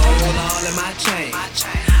 Gold all in my chain.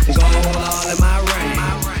 Gold all in my ring.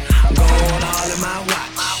 Gold all in my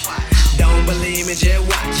watch. Don't believe me, just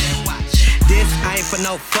watch. This ain't for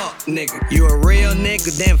no fuck, nigga. You a real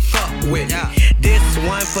nigga, then fuck with me. This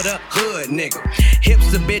one for the hood, nigga.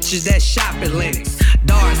 Hips of bitches that shop at Lennox.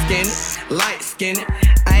 Dark skinned, light skinned,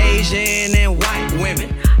 Asian and white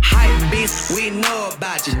women. Hype beast, we know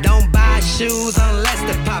about you. Don't buy shoes unless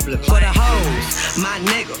they're popular. For the hoes, my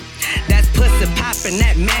nigga. That's pussy poppin',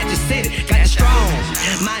 that Magic City. Got it strong,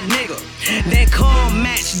 my nigga. Then come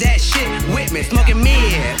match that shit with me. Smoking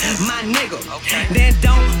mid, my nigga. Then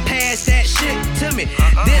don't pass that shit to me.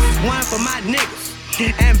 This one for my niggas.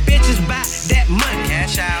 And bitches buy that money.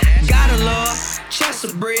 Cash out. Gotta love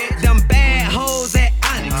Chester bread. Them bad hoes at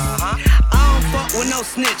Onyx. I don't fuck with no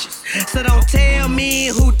snitches. So don't tell me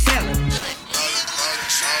who tellin'.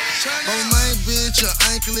 My main bitch, her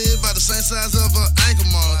ankle is about the same size of her ankle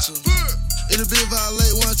monitor. It'll be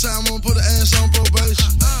violate one time, I'ma put her ass on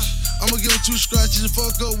probation. I'ma give her 2 scratches,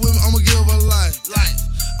 fuck up with me, I'ma give her life.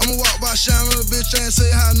 I'ma walk by shine on a bitch, ain't say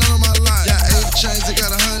hi none of my life. Got 8 chains, I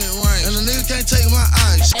got 100 rings, and a nigga can't take my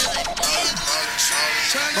ice.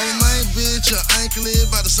 My main bitch, her ankle is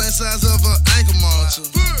about the same size of her ankle monitor.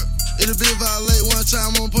 It'll be violate one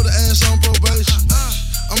time, I'ma put her ass on probation.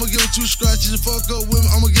 I'ma give her 2 scratches, fuck up with me,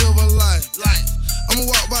 I'ma give her life. I'ma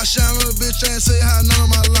walk by shine on a bitch, ain't say hi none of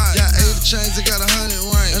my life. Got 8 chains, I got 100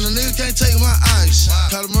 rings, and a nigga can't take my ice.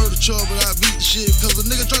 Caught a murder charge, but I beat the shit, cause a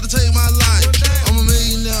nigga tried to take my life. I'm a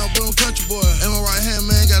millionaire, but I'm country boy, and my right hand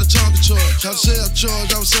man got a Tonka charge. Tried to sell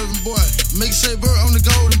charge, I was serving boy. Make it say bird, I'm the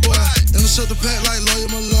golden boy. And I set the pack like lawyer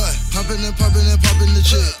Malloy. Pumping and popping the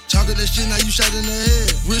shit. Talking that shit, now you shot in the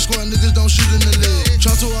head. Rich squad niggas don't shoot in the leg.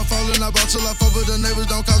 Try to I fall and I bought till I fall, but the neighbors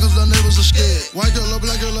don't call cause the neighbors are scared. White girl,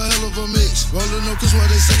 black girl, a hell of a mix. Rolling up cause why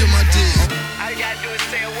they sick of my dick. All you gotta do is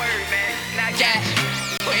say a word, man. Now got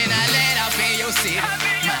when I let off in your city,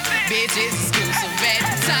 my bitch is exclusive at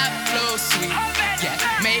the top floor suite. Yeah,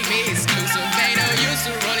 make me exclusive. Ain't no use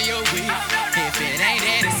to rolling your weed. If it ain't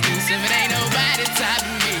that exclusive, it ain't nobody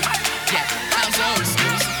topping me. Yeah, I'm so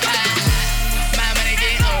exclusive. My money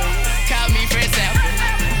get old, call me for example.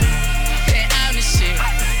 Then I'm the shit,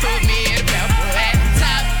 put me in the purple at the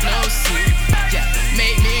top floor suite. Yeah,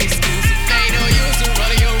 make me exclusive. Ain't no use to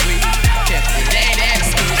rolling your weed. If it ain't that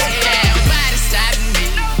exclusive, yeah, nobody stopping me.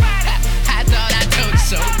 I thought I told you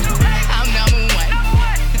so. I'm number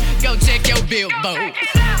 1. Go check your billboard.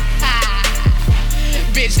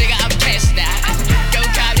 Bitch, nigga, I'm cashed out. Go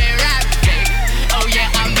call that rock, baby. Oh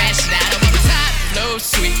yeah, I'm mashed out. I'm on the top floor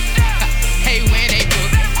suite. Hey, when they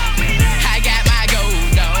book, I got my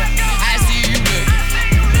gold on. I see you looking,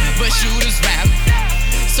 but shooters round me,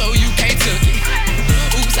 so you can't took it.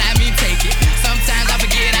 Oops, I mean take it. Sometimes I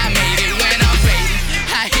forget I made it when I'm faded.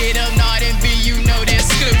 I hit up North and B, you know they're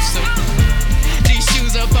exclusive. These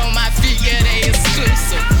shoes up on my feet, yeah, they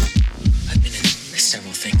exclusive. I've been in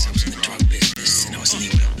several things. I was in the drug business and I was in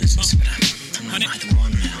the oil business, but I'm not either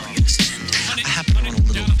one now, you understand? I happen to own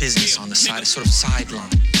a little business on the side, a sort of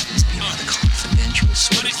sideline. It's be rather confidential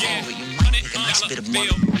sort of thing, but you might make a nice bit of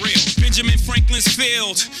money. Benjamin Franklin's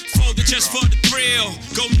field, folded just for the thrill.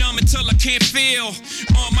 Go numb until I can't feel.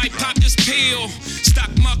 Or might pop this pill.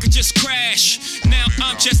 Stock market just crash. Now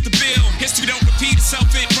I'm just a bill. History don't repeat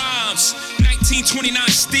itself, it rhymes. 1929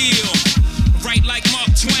 steel. Right like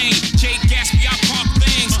Mark Twain. Jay Gatsby, I park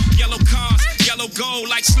things. Yellow cars, yellow gold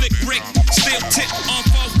like slick brick. Still tip on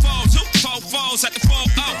 4-4s. 4-4s at the 4-0.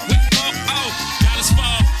 With 4-0. Dollars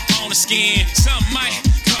fall on the skin. Some might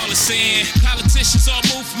call us in. Politicians all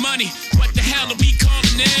move for money. What the hell are we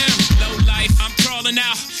calling them? Low life, I'm crawling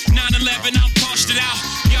out. 9/11, I'm parched it out.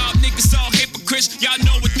 Y'all niggas all hypocrites. Y'all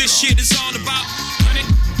know what this shit is all about.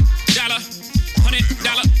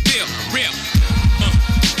 $100 bill, real.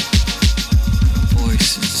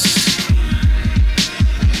 Voices.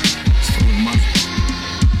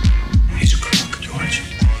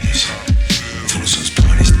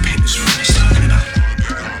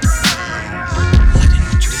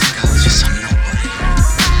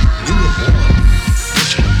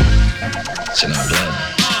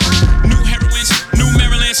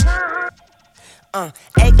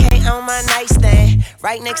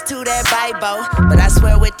 right next to that Bible. But I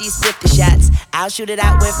swear with these 50 shots, I'll shoot it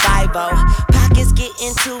out with 5-0. Pockets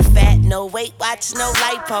getting too fat, no weight watch, no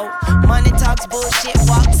lipo. Money talks, bullshit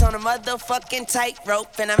walks on a motherfucking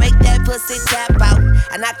tightrope. And I make that pussy tap out,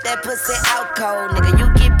 I knock that pussy out cold. Nigga, you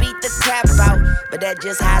get beat the crap out, but that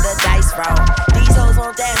just how the dice roll. These hoes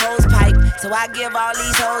want that hose pipe, so I give all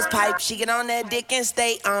these hoes pipe. She get on that dick and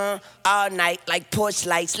stay on all night like porch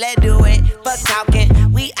lights. Let's do it, fuck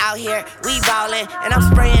talking, we out here, we ballin'. And I'm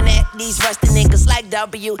spraying at these rusty niggas like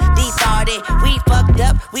WD-40. We fucked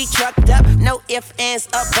up, we trucked up, no ifs, ands,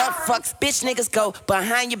 or but fucks. Bitch niggas go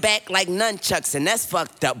behind your back like nunchucks, and that's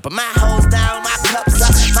fucked up. But my hoes down, my cups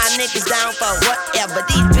up, my niggas down for whatever.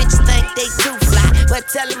 These bitches think they too fly, but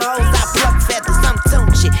tell them hoes I pluck feathers. I'm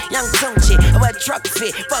Tunchi, young Tunchi, I wear truck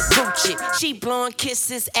fit, fuck Gucci. She blowing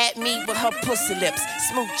kisses at me with her pussy lips,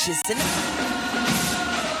 smooches and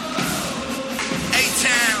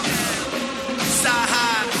A-Town,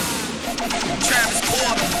 Sci-High, Travis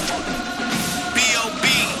Porter, B.O.B.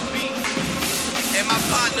 and my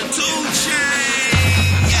partner 2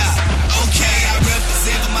 Chainz. Yeah, okay, I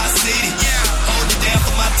represent for my city. Yeah, hold it down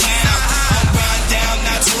for my town. I'm run down,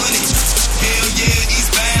 not 20. Hell yeah,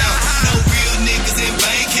 eastbound. No real niggas in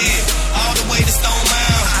Bankhead. All the way to Stone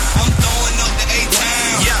Mound. I'm throwing up the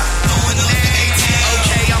A-Town. Yeah, throwing up the A-Town.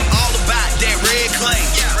 Okay, I'm all about that red clay.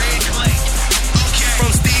 Yeah, red clay. Okay. From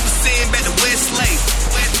Stevenson back to Westlake.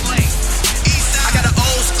 I got an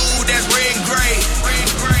old school that's red and gray.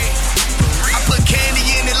 I put candy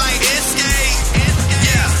in it like Escape.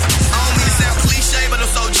 Yeah, I don't mean to sound cliche, but I'm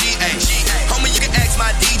so G.A. Homie, you can ask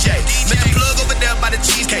my DJ. Let the plug over there by the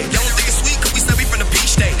cheesecake. Don't think it's sweet, cause we said we from the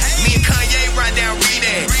peach state. Me and Kanye ride down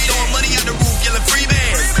Redan. Throwing money out the roof, yelling free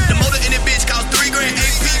bands. The motor in the bitch cost $3 grand.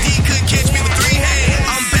 APD couldn't catch me with 3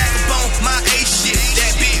 hands. I'm back up on my A shit.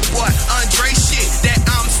 That big boy, Andre shit. That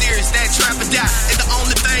I'm serious, that trap or die is the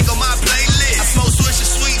only thing on my playlist. I smoke Swisher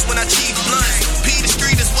Sweets when I cheese blunts. P the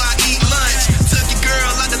street is why I eat lunch. Took your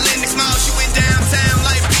girl out the Lennox Mall, she went downtown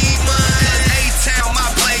like Piedmont. A-Town, my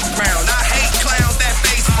playground. I hate clowns that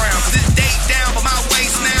face brown. Cause it's date down for my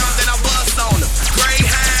waist now, then I bust on them.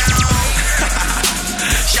 Greyhound.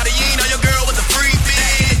 Shout out, you know your girl with the free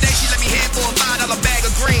bid. Today she let me hit for a $5 bag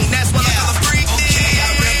of green. That's what I call a free bid. Okay,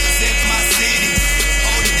 I represent my city.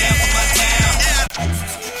 Hold it down for my town.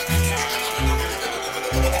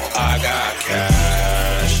 I got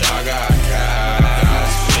cash, I got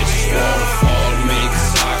cash. Bitches wanna fuck with me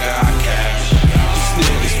cause I got cash. These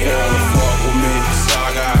niggas wanna fuck with me cause I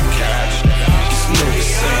got cash. These niggas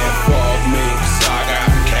saying fuck me cause I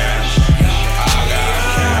got cash. I got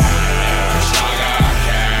cash, I got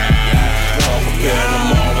cash. Walk up in the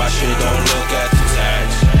mall, my shit don't look at the tax.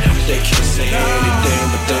 They can say anything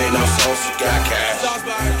but they know so got cash.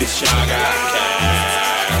 Bitch, I got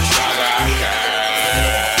cash, I got cash.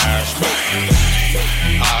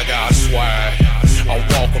 I got swag. I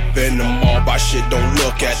walk up in the mall, my shit don't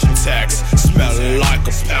look at the text. Smelling like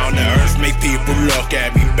a pound of earth, make people look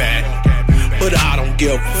at me back. But I don't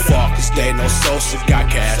give a fuck, cause they know Sosa got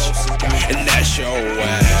cash. And that's your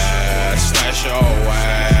ass, that's your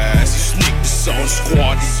ass. You sneak this on the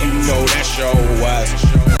squad, you know that's your ass.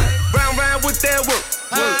 Round with that work.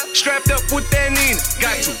 Strapped up with that Nina.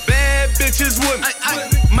 Got 2 bad bitches with me.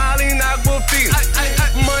 Molly and Aquafina.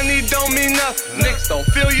 Money don't mean nothing. Niggas don't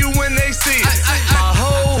feel you when they see it. My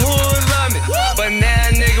whole hood love me. But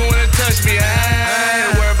now nigga wanna touch me. I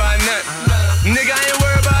ain't worried about nothing. Nigga, I ain't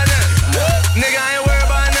worried about nothing. Nigga, I ain't worried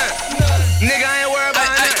about nothing. Nigga, I ain't worried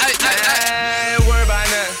about nothing. I ain't worried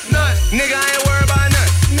about nothing. Nigga, I ain't worried about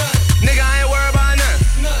nothing. Nigga, I ain't worried about nothing.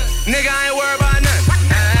 Nigga, I ain't worried about nothing.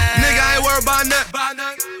 Nigga, I ain't worried about nothing.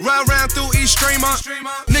 Round through East Streamer.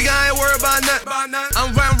 Nigga, I ain't worried about nothing.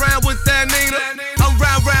 I'm round with that Nina. I'm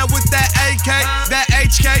round with that AK, that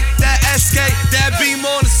HK, that SK, that beam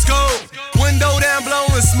on the scope. Window down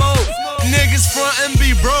blowing smoke. Niggas front and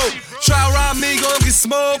be broke. Try rob me, gon' get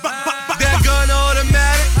smoked. That gun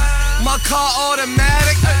automatic, my car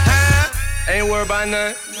automatic. Ain't worried about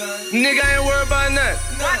nothing. Nigga, I ain't worried about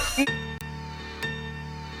nothing.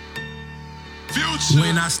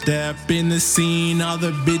 When I step in the scene, all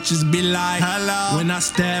the bitches be like, hello. When I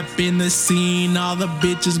step in the scene, all the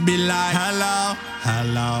bitches be like, hello,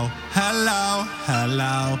 hello, hello,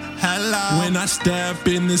 hello, hello. When I step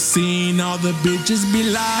in the scene, all the bitches be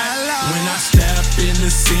like, hello. When I step in the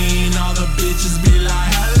scene, all the bitches be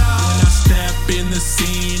like, hello. When I step in the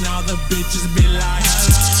scene, all the bitches be like,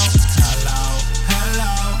 hello, hello,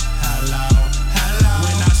 hello, hello, hello.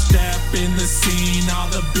 When I step in the scene, all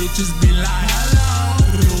the bitches be like, hello.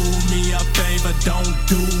 Do me a favor, don't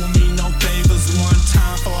do me no favors. One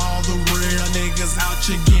time for all the real niggas out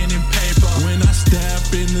here getting paper. When I step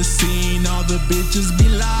other bitches be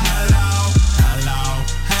like, hello, hello,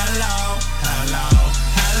 hello, hello,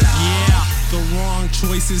 hello. Yeah, the wrong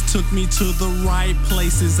choices took me to the right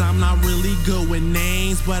places. I'm not really good with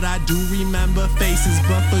names, but I do remember faces.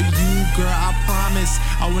 But for you, girl, I promise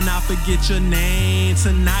I will not forget your name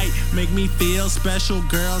tonight. Make me feel special,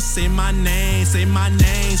 girl. Say my name, say my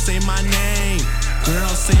name, say my name. Girl,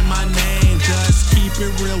 say my name. Just keep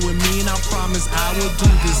it real with me, and I promise I will do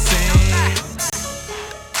the same.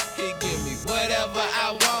 He give me whatever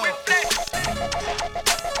I want.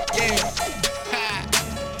 Yeah.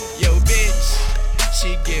 Yo, bitch,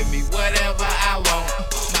 she give me whatever I want.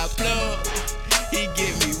 My plug, he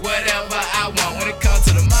give me whatever I want. When it comes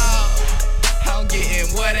to the mall, I'm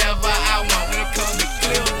getting whatever I want. When it comes to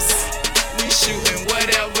clips, we shooting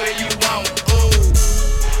whatever you want. Ooh,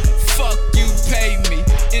 fuck you, pay me.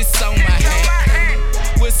 It's on my hand.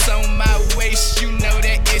 What's on my waist? You know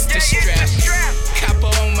that it's the strap.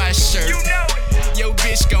 Copper on my shirt. Yo,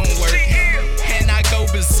 bitch gon' work. And I go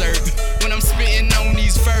berserk when I'm spitting on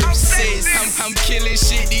these verses. I'm killing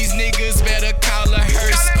shit. These niggas better call a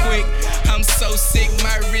hearse quick. I'm so sick,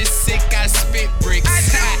 my wrist sick. I spit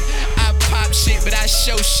bricks. I pop shit, but I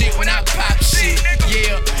show shit when I pop shit.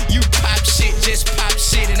 Yeah, you pop shit, just pop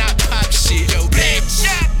shit, and I pop shit. Yo, bitch,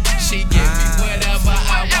 she give me whatever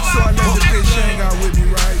I want. So I know the bitch hang out with me,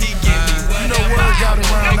 right? He give me whatever. You know word got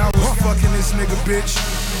around, I was fucking this nigga, bitch.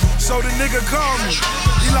 So the nigga called me.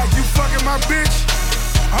 He like, you fucking my bitch?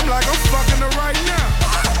 I'm like, I'm fucking her right now.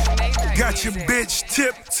 Got your bitch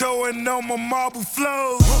tiptoeing on my marble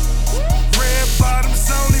floors. Red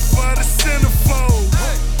bottoms only for the centerfold.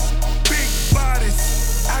 Big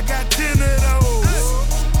bodies, I got 10 of those.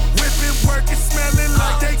 Whipping, working, smelling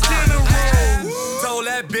like they dinner rolls. Told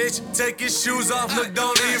that bitch, take your shoes off, look,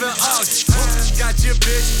 don't even argue. Got your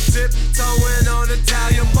bitch tiptoeing on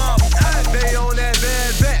Italian marble. They on that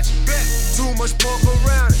bad batch. Too much pork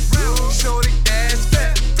around it. Shorty ass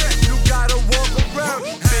fat. You gotta walk around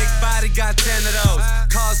it. Big body got 10 of those.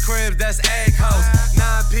 Cars, cribs, that's egg hoes.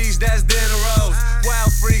 9-piece, that's dinner rolls.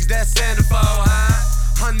 Wild freaks, that's centerfold,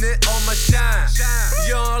 huh? 100 on my shine.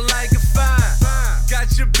 You don't like it, fine.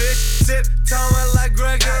 Got your bitch tiptoeing like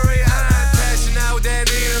Gregory Hine. Crashing out with that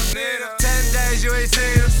nigga. 10 days you ain't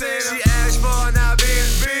seen him. She asked for now being.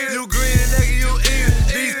 You green nigga, you eat it.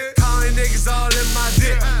 These county niggas all in my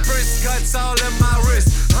dick. First cuts all in my wrist.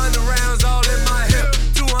 100 rounds all in my hip.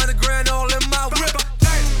 200 grand all in my whip.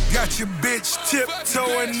 Got your bitch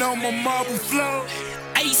tiptoeing on my marble floor.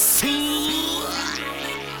 Ace.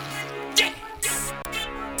 Yeah.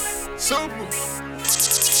 Super.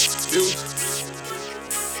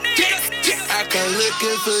 I come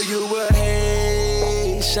looking for you with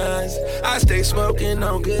Haitians. I stay smoking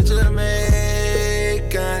on good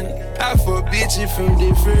Jamaican. I fuck bitches from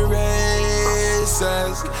different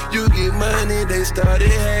races. You get money, they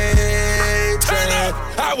started hating.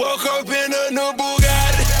 I woke up in a new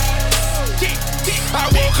Bugatti. I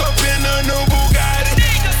woke up in a new Bugatti.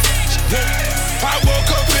 I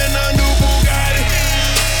woke up in a new Bugatti.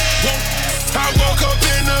 I woke up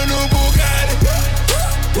in a new Bugatti.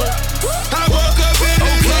 I woke up in a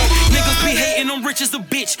new Bugatti. Niggas be hating, I'm rich as a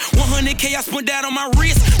bitch. 100K I spent that on my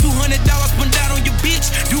wrist. $200 spent that on your bitch.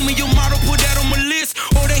 Do me your model, put that on my list.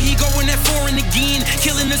 Or that he going that foreign again.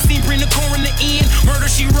 Killing the scene, bring the core in the end. Murder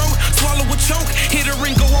she wrote, swallow a choke. Hit her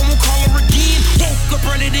and go, I won't call her again. Woke up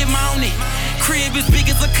early this morning. Crib as big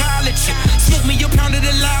as a college. Smoke me a pound of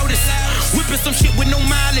the loudest. Whipping some shit with no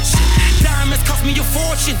mileage. Diamonds cost me a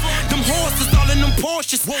fortune. Them horses all in them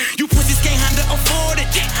Porsches. You pussies can't handle afford it.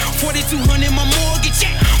 4,200 my mortgage.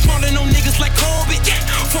 Falling on niggas like Corbett.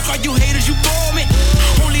 Fuck all you haters, you bore me.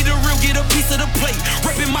 Only the real get a piece of the plate.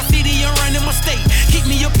 Reppin' my city and running my state. Keep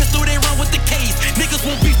me a pistol, they run with the case. Niggas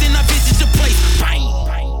won't beef, then I visit your place. Bang.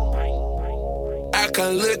 I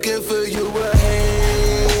come looking for you with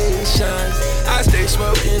Haitians. I stay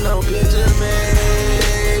smoking on good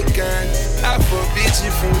Jamaican. I fuck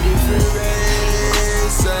bitches from different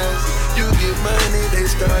races. You get money, they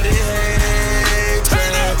started hating.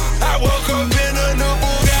 I woke up in a new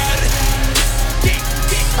Bugatti.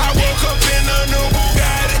 I woke up in a new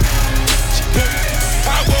Bugatti. I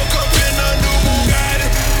woke up in a new Bugatti.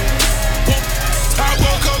 I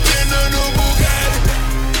woke up in a new Bugatti.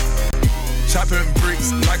 Chopping bricks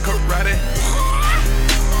like karate.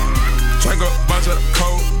 Drink a bunch of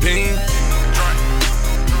codeine.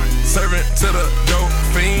 Serving to the dope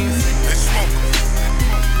fiends.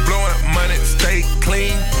 Blowing money, stay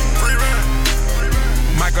clean.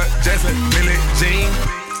 Michael Jackson, Billie Jean.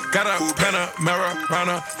 Got a Panamera, round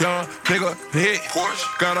a young nigga hit.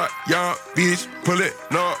 Got a young bitch, pull it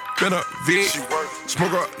up in a Vic.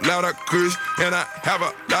 Smoke a lot of kush, and I have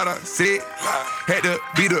a lot of sick. Had to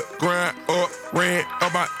beat the grind up, ran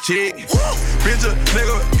up my check. Bitch, a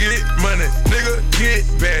nigga get money, nigga get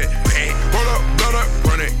bad. Roll up, blood up,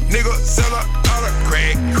 run it, nigga sell a lot of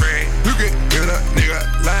crack. You can hear a nigga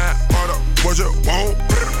line, order what you want.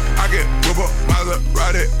 I can whip up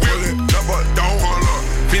Maserati, pull it up a dome.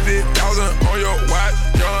 50,000 on your watch,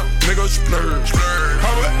 young nigga splurge.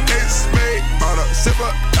 How a ace made, bought a sipper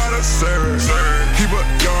out of service. Keep a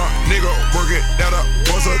young nigga working, that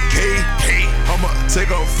was a K. I'ma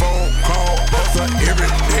take a phone call, hustle every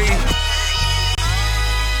day.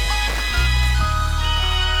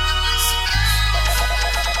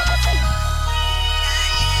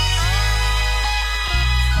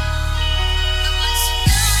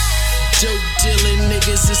 Dope dealing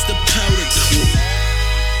niggas is the powder crew.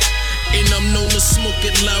 And I'm known to smoke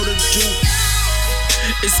it louder, dude.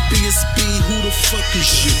 It's BSB, who the fuck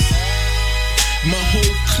is you? My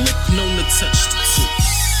whole clique known to touch the two.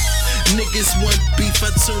 Niggas want beef,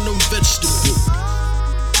 I turn them vegetable.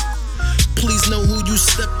 Please know who you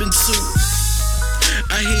steppin' to.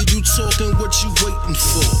 I hear you talking, what you waiting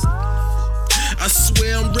for? I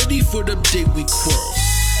swear I'm ready for the day we quarrel.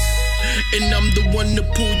 And I'm the one to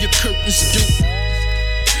pull your curtains, dude.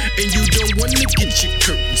 And you don't wanna get your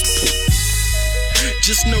curtains pulled.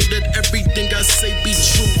 Just know that everything I say be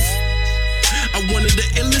true. I wanted the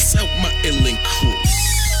illest out my illin' crew.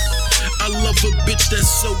 I love a bitch that's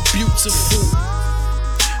so beautiful.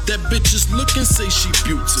 That bitch is looking, say she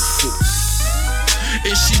beautiful.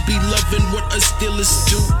 And she be loving what us dealers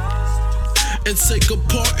do. And take a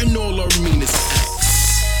part in all our meanest acts.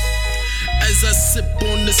 As I sip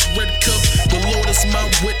on this red cup, the Lord is my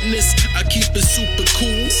witness. I keep it super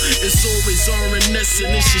cool. It's always R&S,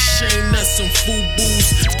 and it's a shame that some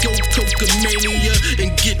FUBUs go Cocamania and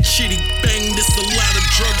get chitty bang. There's a lot of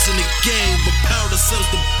drugs in the game, but powder sells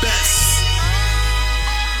the best.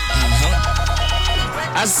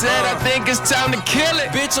 I said I think it's time to kill it.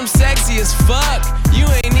 Bitch, I'm sexy as fuck. You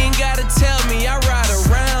ain't even gotta tell me. I ride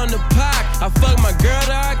around the park. I fuck my girl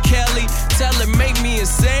to R. Kelly. Tell her make me a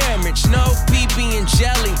sandwich, no PB and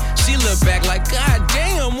jelly. She look back like, God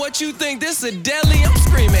damn, what you think this a deli? I'm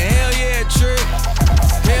screaming, hell yeah, trick.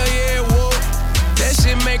 Hell yeah, whoa. That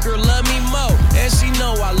shit make her love me more. And she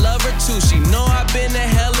know I love her too. She know I've been to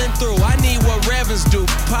hell and through. I need what Revens do.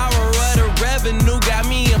 Power of the revenue got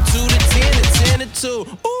me up 2 to 10 to 10 to 2.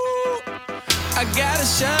 Ooh, I gotta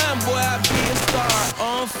shine, boy, I be a star.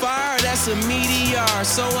 On fire, that's a meteor.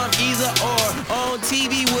 So I'm either or. On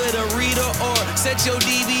TV with a reader or set your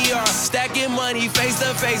DVR. Stacking money face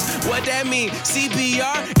to face. What that mean?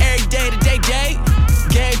 CPR, every day to day.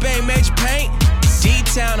 Gang bang, major paint.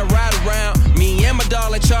 D-Town to ride around. Me and my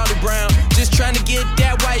dog like Charlie Brown. Just trying to get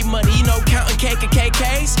that white money. You know, counting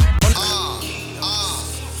KKKs.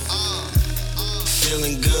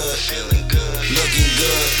 Feeling good, looking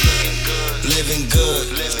good, living good,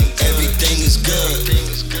 everything is good.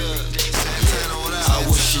 I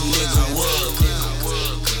wish a nigga would.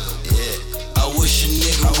 Yeah, I wish a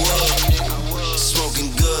nigga would.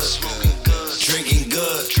 Smoking good, drinking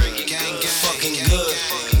good, fucking good,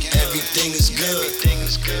 everything is good.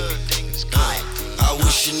 I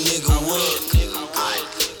wish a nigga would.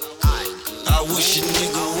 I wish a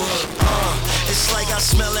nigga would. It's like I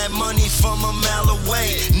smell that money from a mile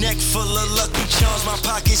away. Neck full of Lucky Charms, my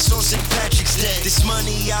pockets on St. Patrick's Day. This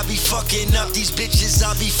money I be fucking up, these bitches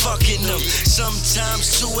I be fucking them.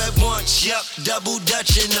 Sometimes 2 at once, yup, double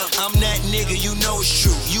dutching them. I'm that nigga, you know it's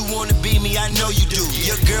true. You wanna be me, I know you do.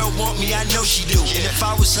 Your girl want me, I know she do. And if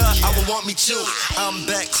I was her, I would want me too. I'm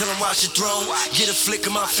back till I'm watch the throne. Get a flick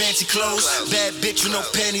of my fancy clothes. Bad bitch with no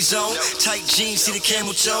panties on. Tight jeans, see the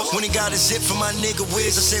camel toe. When he got a zip for my nigga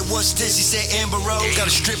Wiz, I said, what's this? He said, Amber Rose. Got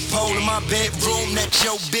a strip pole in my bedroom that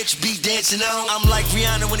yo bitch be dancing on. I'm like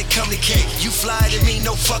Rihanna when it come to cake. You fly to me,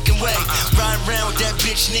 no fucking way. Riding around with that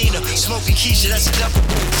bitch Nina, smoking Keisha, that's a double.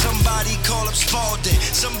 Somebody call up Spalding,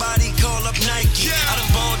 somebody call up Nike. I done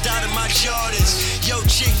balled out of my Jordans. Yo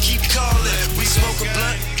chick keep calling. We smoke a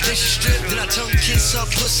blunt, then she strip, then I tongue kiss her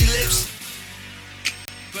pussy lips.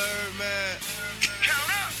 Birdman,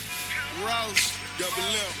 Rouse, Double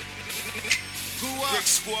M, Big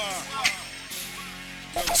Squad.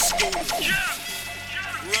 Young Scooter,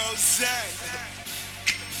 Rose,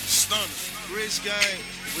 Stunner, Rich Gang,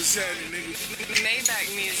 what's happening, nigga? Maybach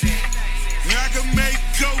music. I can make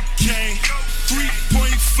cocaine,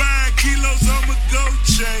 3.5 kilos on my gold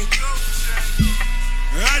chain.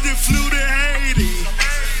 I just flew to Haiti,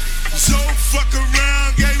 so fuck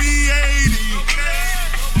around, gave me 80.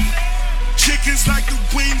 Chickens like the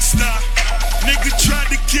Wingstop. Nigga tried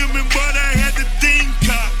to kill me, but I had the thing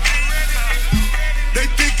caught. They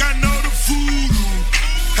think I know the voodoo.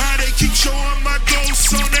 How they keep showing my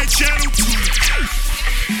ghosts on that channel too.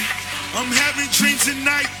 I'm having dreams and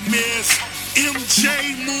nightmares.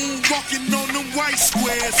 MJ Moon walking on them white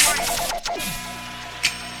squares.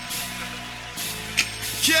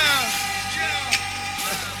 Yeah.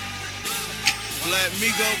 Black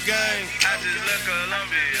Migo gang. I just left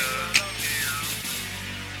Columbia.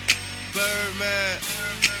 Birdman.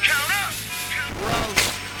 Count up.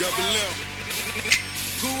 Rose. Double M.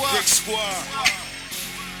 Big Squad.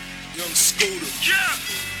 Young Scooter.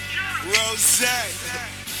 Rose.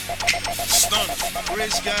 Stunner.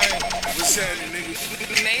 Rich gang. What's happening, nigga?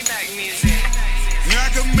 Maybach music.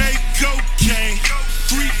 I can make cocaine.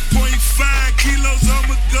 3.5 kilos on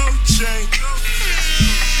my gold chain.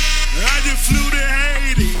 I just flew to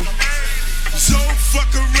Haiti. So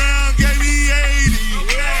fuck around, gave me 80.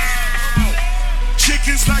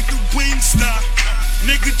 Chickens like the Wingstop.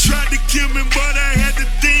 Nigga tried to kill me, but I had the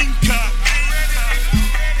thing caught.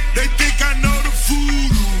 They think I know the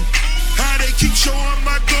voodoo. How they keep showing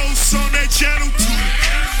my ghosts on that channel too.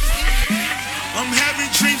 I'm having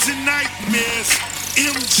dreams and nightmares.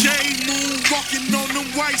 MJ Moon walking on them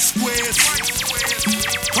white squares.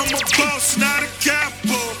 I'm a boss, not a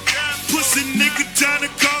capo. Pussy nigga down to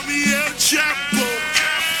call me El Chapo.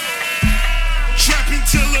 Trapping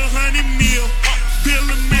till 100 mil.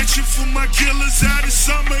 Build a mansion for my killers out in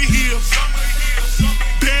Summer Hill.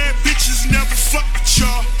 Bad bitches never fuck with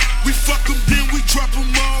y'all. We fuck them, then we drop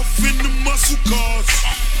them off in the muscle cars.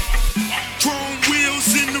 Chrome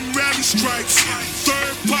wheels in them rally stripes.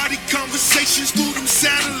 Third party conversations through them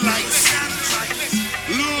satellites.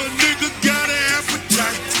 Little nigga got an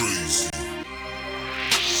appetite. Crazy.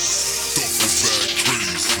 Duffel bag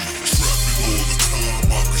crazy. Trapping all the time.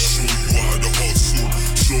 I can show you how to hustle.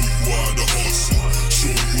 Show you how to hustle.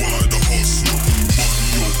 Show you how to hustle.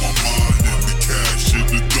 Money on my mind and the cash in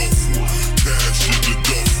the duffel. Cash in the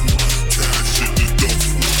duffel. Cash in the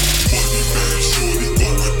duffel. Money bag shorty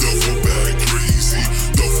going duffel bag crazy.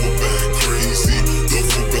 Duffel bag crazy.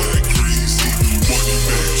 Duffel bag crazy. Money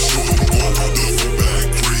bag shorty going duffel bag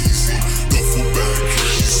crazy. Duffel bag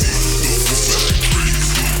crazy. Duffel bag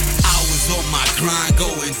crazy. I was on my grind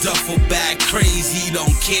going duffel bag crazy.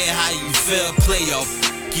 Don't care how you feel, player.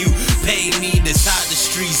 You paid me, that's how the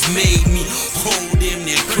streets made me. Hold them,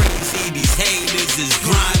 they're crazy. These haters is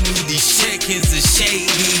grimy, these chickens are shady.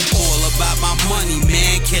 All about my money,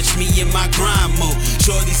 man, catch me in my grind mode.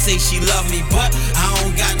 Shorty say she love me, but I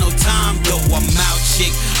don't got no time though. I'm out,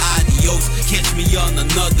 chick, adios. Catch me on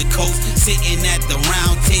another coast, sitting at the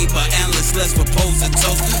round table, endless, let's propose a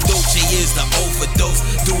toast. Dolce is the overdose,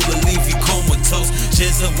 Dula leave you comatose.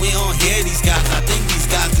 Just we don't hear these guys, I think these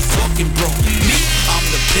guys is talking broke. Me, I'm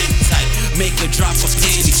the pimp type, make a drop of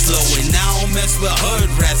candy slow. And I don't mess with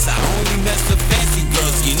hood rats, I only mess with fancy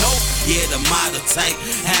girls, you know? Yeah, the model type,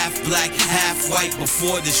 half black, half white.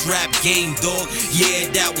 Before this rap game, dog, yeah,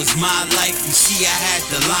 that was my life. You see, I had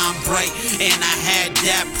the line bright, and I had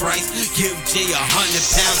that price. Give Jay 100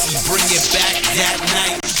 pounds, he bring it back that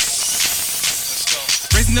night.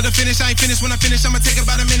 Racing to the finish, I ain't finished. When I finish, I'ma take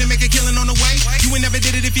about a minute, make a killing on the way. You ain't never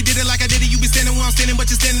did it if you did it like I did it. You be standing where I'm standing,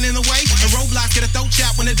 but you're standing in the way. And roadblocks get a throat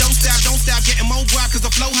chop when it don't stop, getting more guap, cause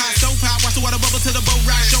the flow high, so hot. Watch the water bubble to the boat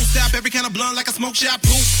ride. Don't stop, every kind of blunt like a smoke shop,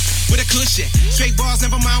 poof. With a cushion, straight bars,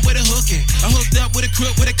 never mind with a hookin'. I hooked up with a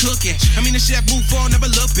crook, with a cookin'. I mean the chef move forward, never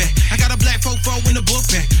look back. I got a black fofo in the book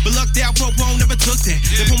bag, but lucked out, pro never took that.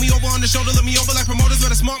 They put me over on the shoulder, look me over like promoters,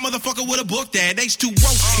 but a smart motherfucker would've booked that. H2O,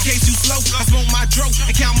 in case you slow, I smoke my dro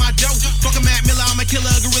and count my dough. Fuck a Matt Miller, I'm a killer,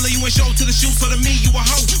 a gorilla. You ain't show to the shoot, so to me you a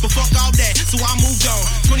hoe. But fuck all that, so I moved on.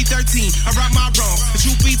 2013, I rock my wrong. The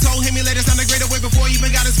truth be told, hit me later, sounded great away before he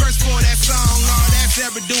even got his verse for that song. All that's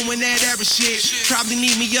ever doing that ever shit. Probably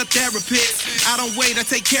need me a therapist. I don't wait, I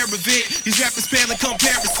take care of it. These rappers pale in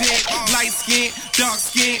comparison. Light skin, dark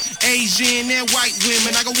skin, Asian and white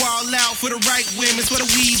women. I go all out for the right women. So the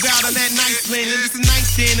weave out on that nice blend. And it's a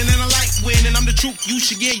nice thing, and then a light win. And I'm the truth you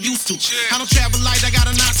should get used to. I don't travel light, I got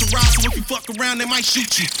a entourage. So if you fuck around, they might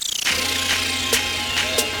shoot you.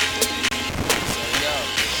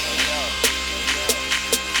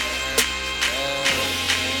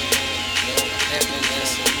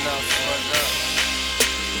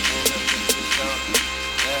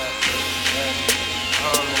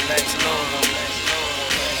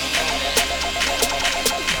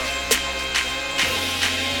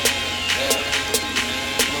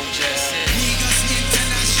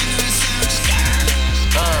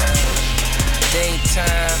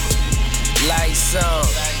 Daytime, lights on,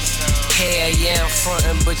 hair, yeah, I'm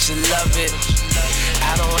frontin', but you love it.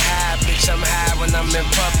 I don't hide, bitch, I'm high when I'm in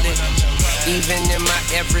public. Even in my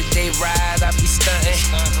everyday ride, I be stuntin'.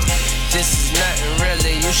 This is nothing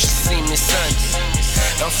really, you should see me Sunday.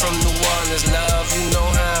 I'm from New Orleans, love, you know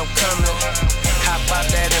how I'm coming. Hop out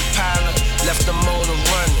that Impala, left the motor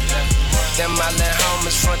running. Then my little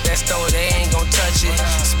homies front that store, they ain't gon' touch it.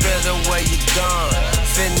 Spill it where you gone,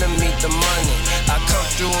 finna meet the money. I come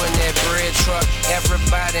through in that bread truck,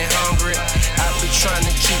 everybody hungry. I be trying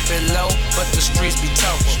to keep it low, but the streets be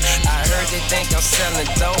talking. I heard they think I'm selling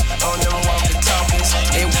dope on them walkie-talkies.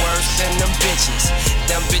 It worse than them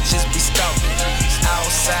bitches be stalking.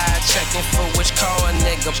 Outside checking for which car a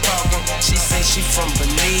nigga parking. She say she from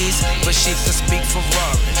Belize, but she could speak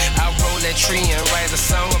Ferrari. I roll that tree and write a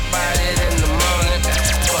song about it in the morning.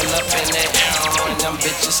 Pull up in that L and them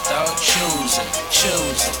bitches start choosing.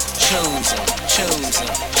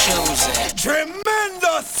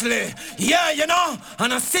 Tremendously, yeah, you know,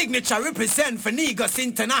 and a signature represent for Niggas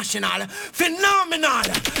International. Phenomenal.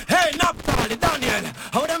 Hey, Napoli, Daniel,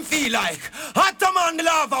 how them feel like? Ataman the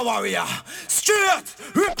Lava Warrior. Straight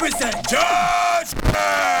represent.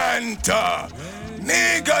 Judgment.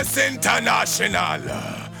 Niggas International.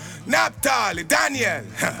 Napoli, Daniel.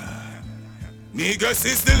 Niggas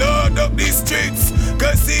is the lord of these streets,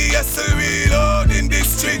 cause he has to reload in these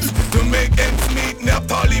streets. To make ends meet,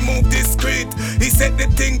 Napoli move discreet. He said the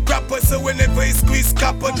thing proper, so whenever he squeeze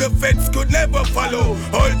copper, the feds could never follow.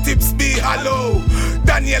 All tips be hollow.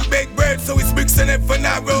 Daniel bake bread, so his bricks are never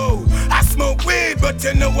narrow. I smoke weed, but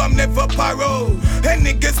you know I'm never paro. And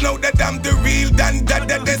niggas know that I'm the real Dan, that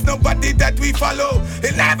there's nobody that we follow.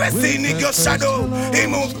 He never see nigga shadow. He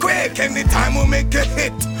move quick anytime we make a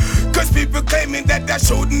hit. Cause people claiming that I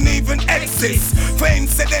shouldn't even exist. For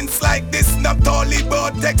incidents like this, not only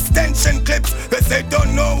bought extension clips, cause they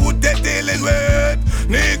don't know who they're dealing with.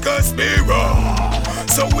 Niggas be raw.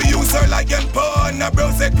 So we use our lion paw and our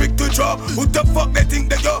bros are quick to draw. Who the fuck they think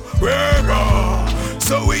they go? We're raw.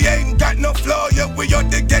 So we ain't got no flaw, yeah, we on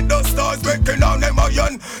the ghetto stars, breaking on them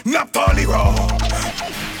iron, not only raw.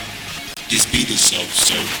 This beat is so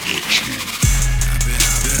good.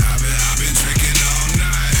 I've been drinking all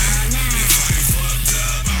night. If I ain't fucked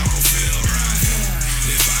up, I don't feel right.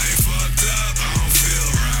 If I ain't fucked up, I don't feel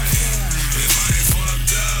right. If I ain't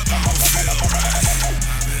fucked up, I don't feel right.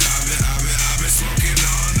 I've been smoking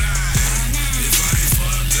all night. If I ain't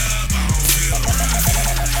fucked up, I don't feel right.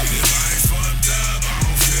 If I ain't fucked up, I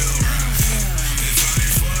don't feel right. If I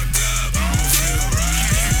ain't fucked up, I don't feel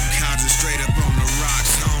right. Concentrate up on the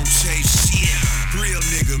rocks, I don't chase shit. Real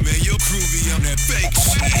nigga, man, you're groovy on that fake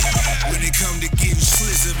shit. When it come to getting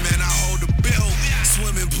slizzard, man, I hold the belt.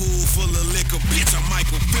 Swimming pool full of liquor, bitch, I'm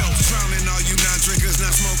Michael Phelps. Drowning all you non-drinkers,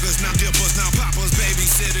 non-smokers, non-dippers, non-poppers,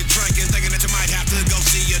 babysitter drinking, thinking that you might have to go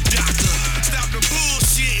see your doctor. Stop the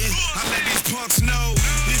bullshitting, I let these punks know.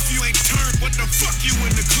 If you ain't turned, what the fuck you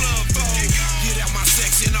in the club for? Get out my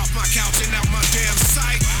section, off my couch, and out my damn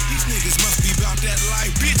sight. These niggas must be about that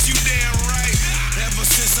life, bitch, you damn right. Ever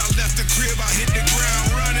since I left the crib, I hit the ground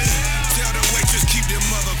running. Tell the waitress, keep them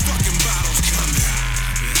motherfucking bottles coming.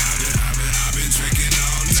 I've been drinking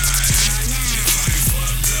all night. If I ain't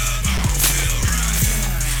fucked up, I don't feel right.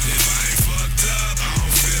 If I ain't fucked up, I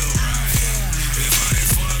don't feel right. If I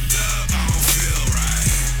ain't fucked up, I don't feel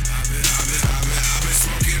right. I've been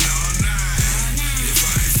smoking all night. If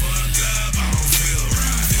I ain't fucked up, I don't feel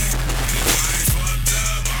right. If I ain't fucked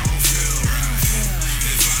up, I don't feel right.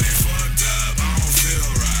 If I ain't fucked up, I don't feel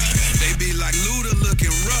right. They be like Luda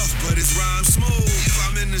looking rough, but it's rhyme smooth. If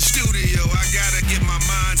I'm in the studio, I gotta get my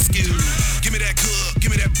mind skewed. Give me that cook,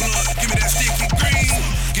 give me that blunt, give me that sticky green.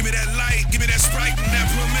 Give me that light, give me that Sprite and that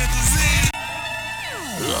promethazine.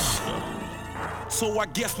 So I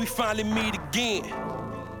guess we finally meet again.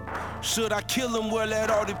 Should I kill him? Well, that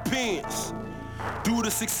all depends. Due to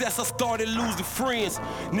success, I started losing friends.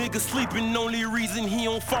 Niggas sleeping, only reason he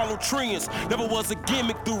don't follow trends. Never was a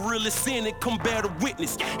gimmick, the realest sin and come bear the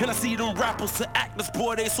witness. And I see them rappers to actors,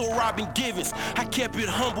 boy, they so Robin Givens. I kept it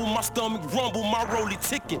humble, my stomach rumble, my rollie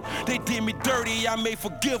ticking. They did me dirty, I may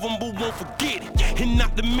forgive them, but won't forget it. And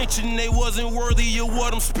not to mention they wasn't worthy of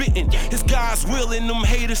what I'm spitting. It's God's will and them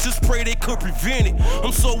haters just pray they could prevent it.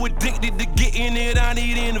 I'm so addicted to getting it, I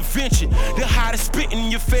need intervention. The hottest spitting,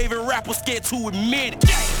 your favorite rapper scared to admit it.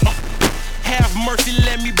 Have mercy,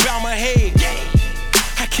 let me bow my head.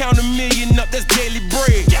 I count $1 million up, that's daily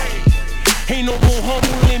bread. Ain't no more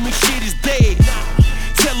humble in me, shit is dead.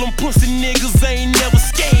 Tell them pussy niggas I ain't never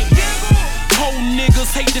scared. Whole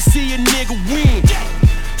niggas hate to see a nigga win.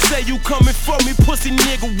 Say you coming for me, pussy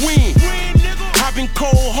nigga win. I've been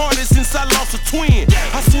cold-hearted since I lost a twin.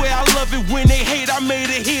 I swear I love it when they hate, I made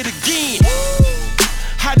a hit again.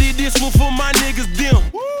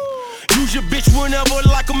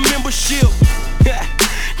 chill.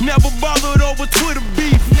 Never bothered over Twitter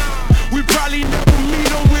beef. We probably never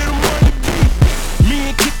meet on where the money be. Me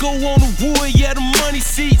and Kiko on the wood, yeah, the money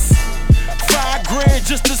seats. $5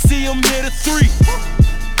 just to see him hit a 3.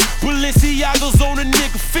 Balenciaga's on a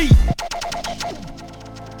nigga feet.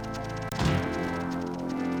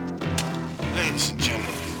 Ladies and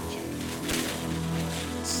gentlemen.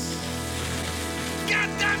 God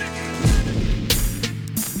damn it!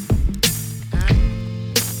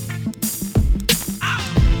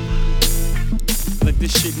 Let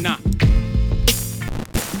this shit knock.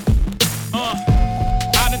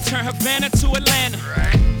 I done turned Havana to Atlanta.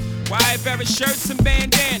 Wide Barrett shirts and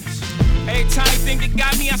bandanas. Every tiny thing that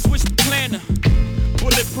got me, I switched the planner.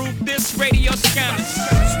 Bulletproof this, radio scanners.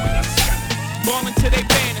 Ballin' to they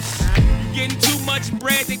banners. You getting too much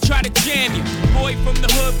bread, they try to jam you. Boy from the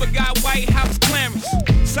hood but got White House clamors.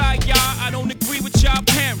 Sorry y'all, I don't agree with y'all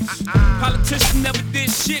parents. Politicians never did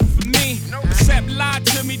shit for me, except lie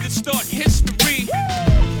to me, distort history.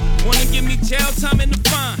 Wanna give me jail time and the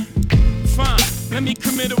fine? Fine, let me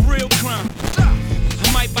commit a real crime.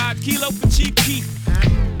 I might buy a kilo for cheap beef.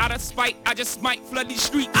 Out of spite, I just might flood these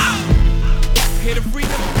streets. Hear the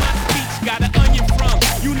freedom of my speech, got an onion from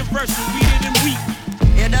Universal, read it and weep.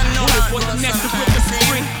 You don't know how it was goes next to sometimes, for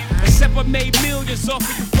free. Except I made millions off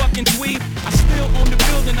of you fucking dweeb. I still own the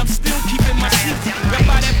building, I'm still keeping my seats. Y'all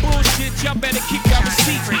buy that bullshit, y'all better keep your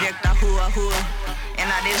receipts. Predict a who, and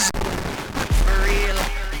I this for real.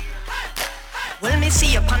 Well, me see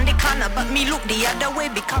you on the corner, but me look the other way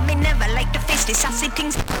because me never like to face the sassy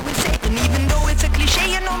things we say. And even though it's a cliche,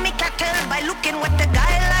 you know me can't tell by looking what a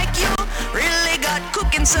guy like you really got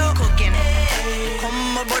cooking. So cooking,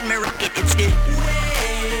 come aboard me rocket, it's the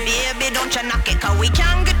baby, don't you knock it, cause we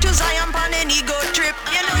can't get to Zion on an ego trip.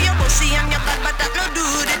 You know your pussy and your bad, but that no do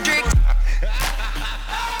the trick.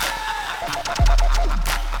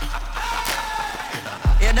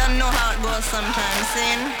 You don't know how it goes sometimes,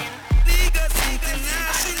 sin.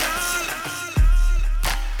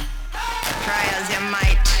 Try as you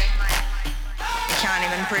might, you can't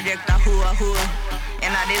even predict a who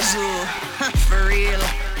in a the zoo, for real.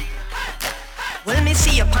 Well, me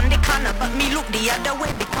see you on the corner, but me look the other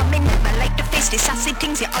way because me never like to face the sassy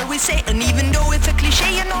things you always say. And even though it's a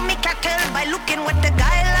cliche, you know me can't tell by looking what a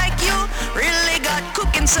guy like you really got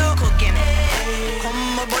cooking. So cooking,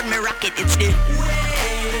 come aboard me rocket, it's the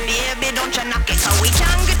baby, don't you knock it, so we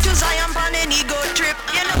can get to Zion on an ego trip.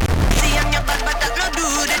 You know, see on your bad, but that no do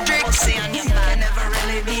the trick. See on your bad, never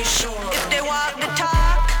really be sure if they walk the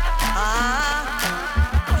talk.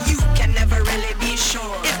 You can never really be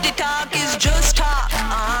sure if the talk is just talk.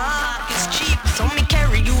 It's cheap, so me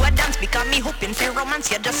carry you a dance because me hoping for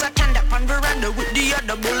romance. You just a stand up on veranda with the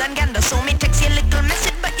other bull and gander. So me text you a little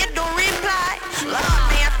message, but you don't reply. Lord,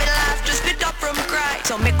 me I feel laugh, just lit up from cry.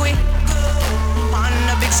 So make we go on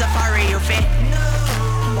a big safari, you fit.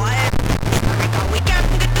 Why? Because we can't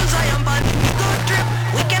get to Zion, but we go trip.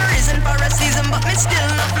 We can reason for a season, but me still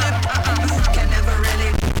not flip. You can never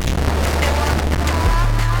really.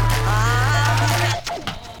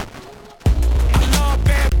 I love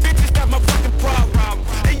bad bitches, that's my fucking problem.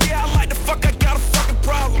 And yeah, I like the fuck, I got a fucking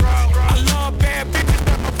problem. I love bad bitches,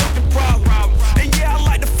 that's my fucking problem. And yeah, I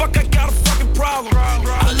like the fuck, I got a fucking problem.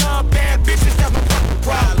 I love bad bitches, that's my fucking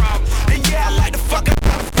problem. And yeah, I like the fuck, I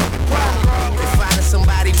got a fucking problem. If finding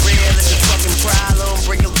somebody real is a fucking problem,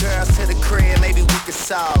 bring your girls to the crib, maybe we can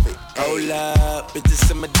solve it. Hold up, bitches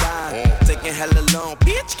in my dime. Taking hella long,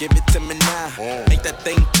 bitch, give it to me now. Make that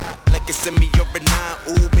thing pop like it's in me over 9.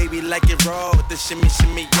 Ooh, baby, like it raw with the shimmy,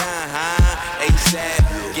 shimmy, yeah, huh? ASAP,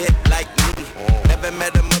 get like me. Never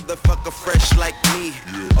met a motherfucker fresh like me.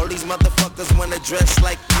 All these motherfuckers wanna dress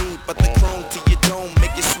like me, but the chrome to your dome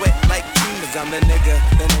make you sweat like me. Cause I'm the nigga,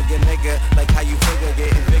 like how you figure,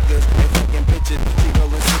 getting figures and fucking bitches. She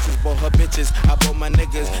rollin' switches, bought her bitches, I bought my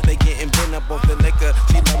niggas. They getting bent up off the liquor,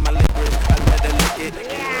 she love my liquors, I let her lick it.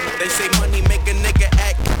 They say money make a nigga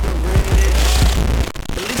act rich.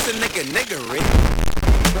 At least a nigga rich.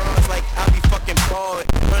 Girls like I be fucking bored,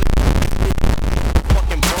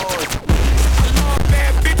 fucking bored. I love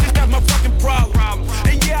bad bitches, that's my fucking problem.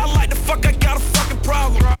 And yeah, I like the fuck, I got a fucking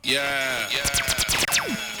problem. Yeah.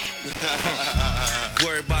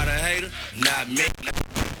 Worry about a hater? Not me.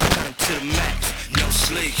 Turn to the max, no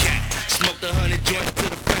sleep. Smoked 100 joints to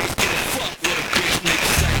the face, get a fuck with a bitch.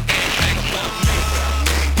 Niggas say everything about me.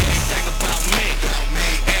 Everything about me.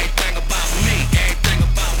 Everything about me. Everything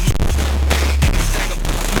about me. Everything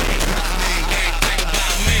about me. Everything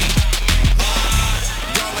about me.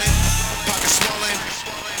 Rolling, pocket swollen,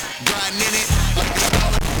 riding in it.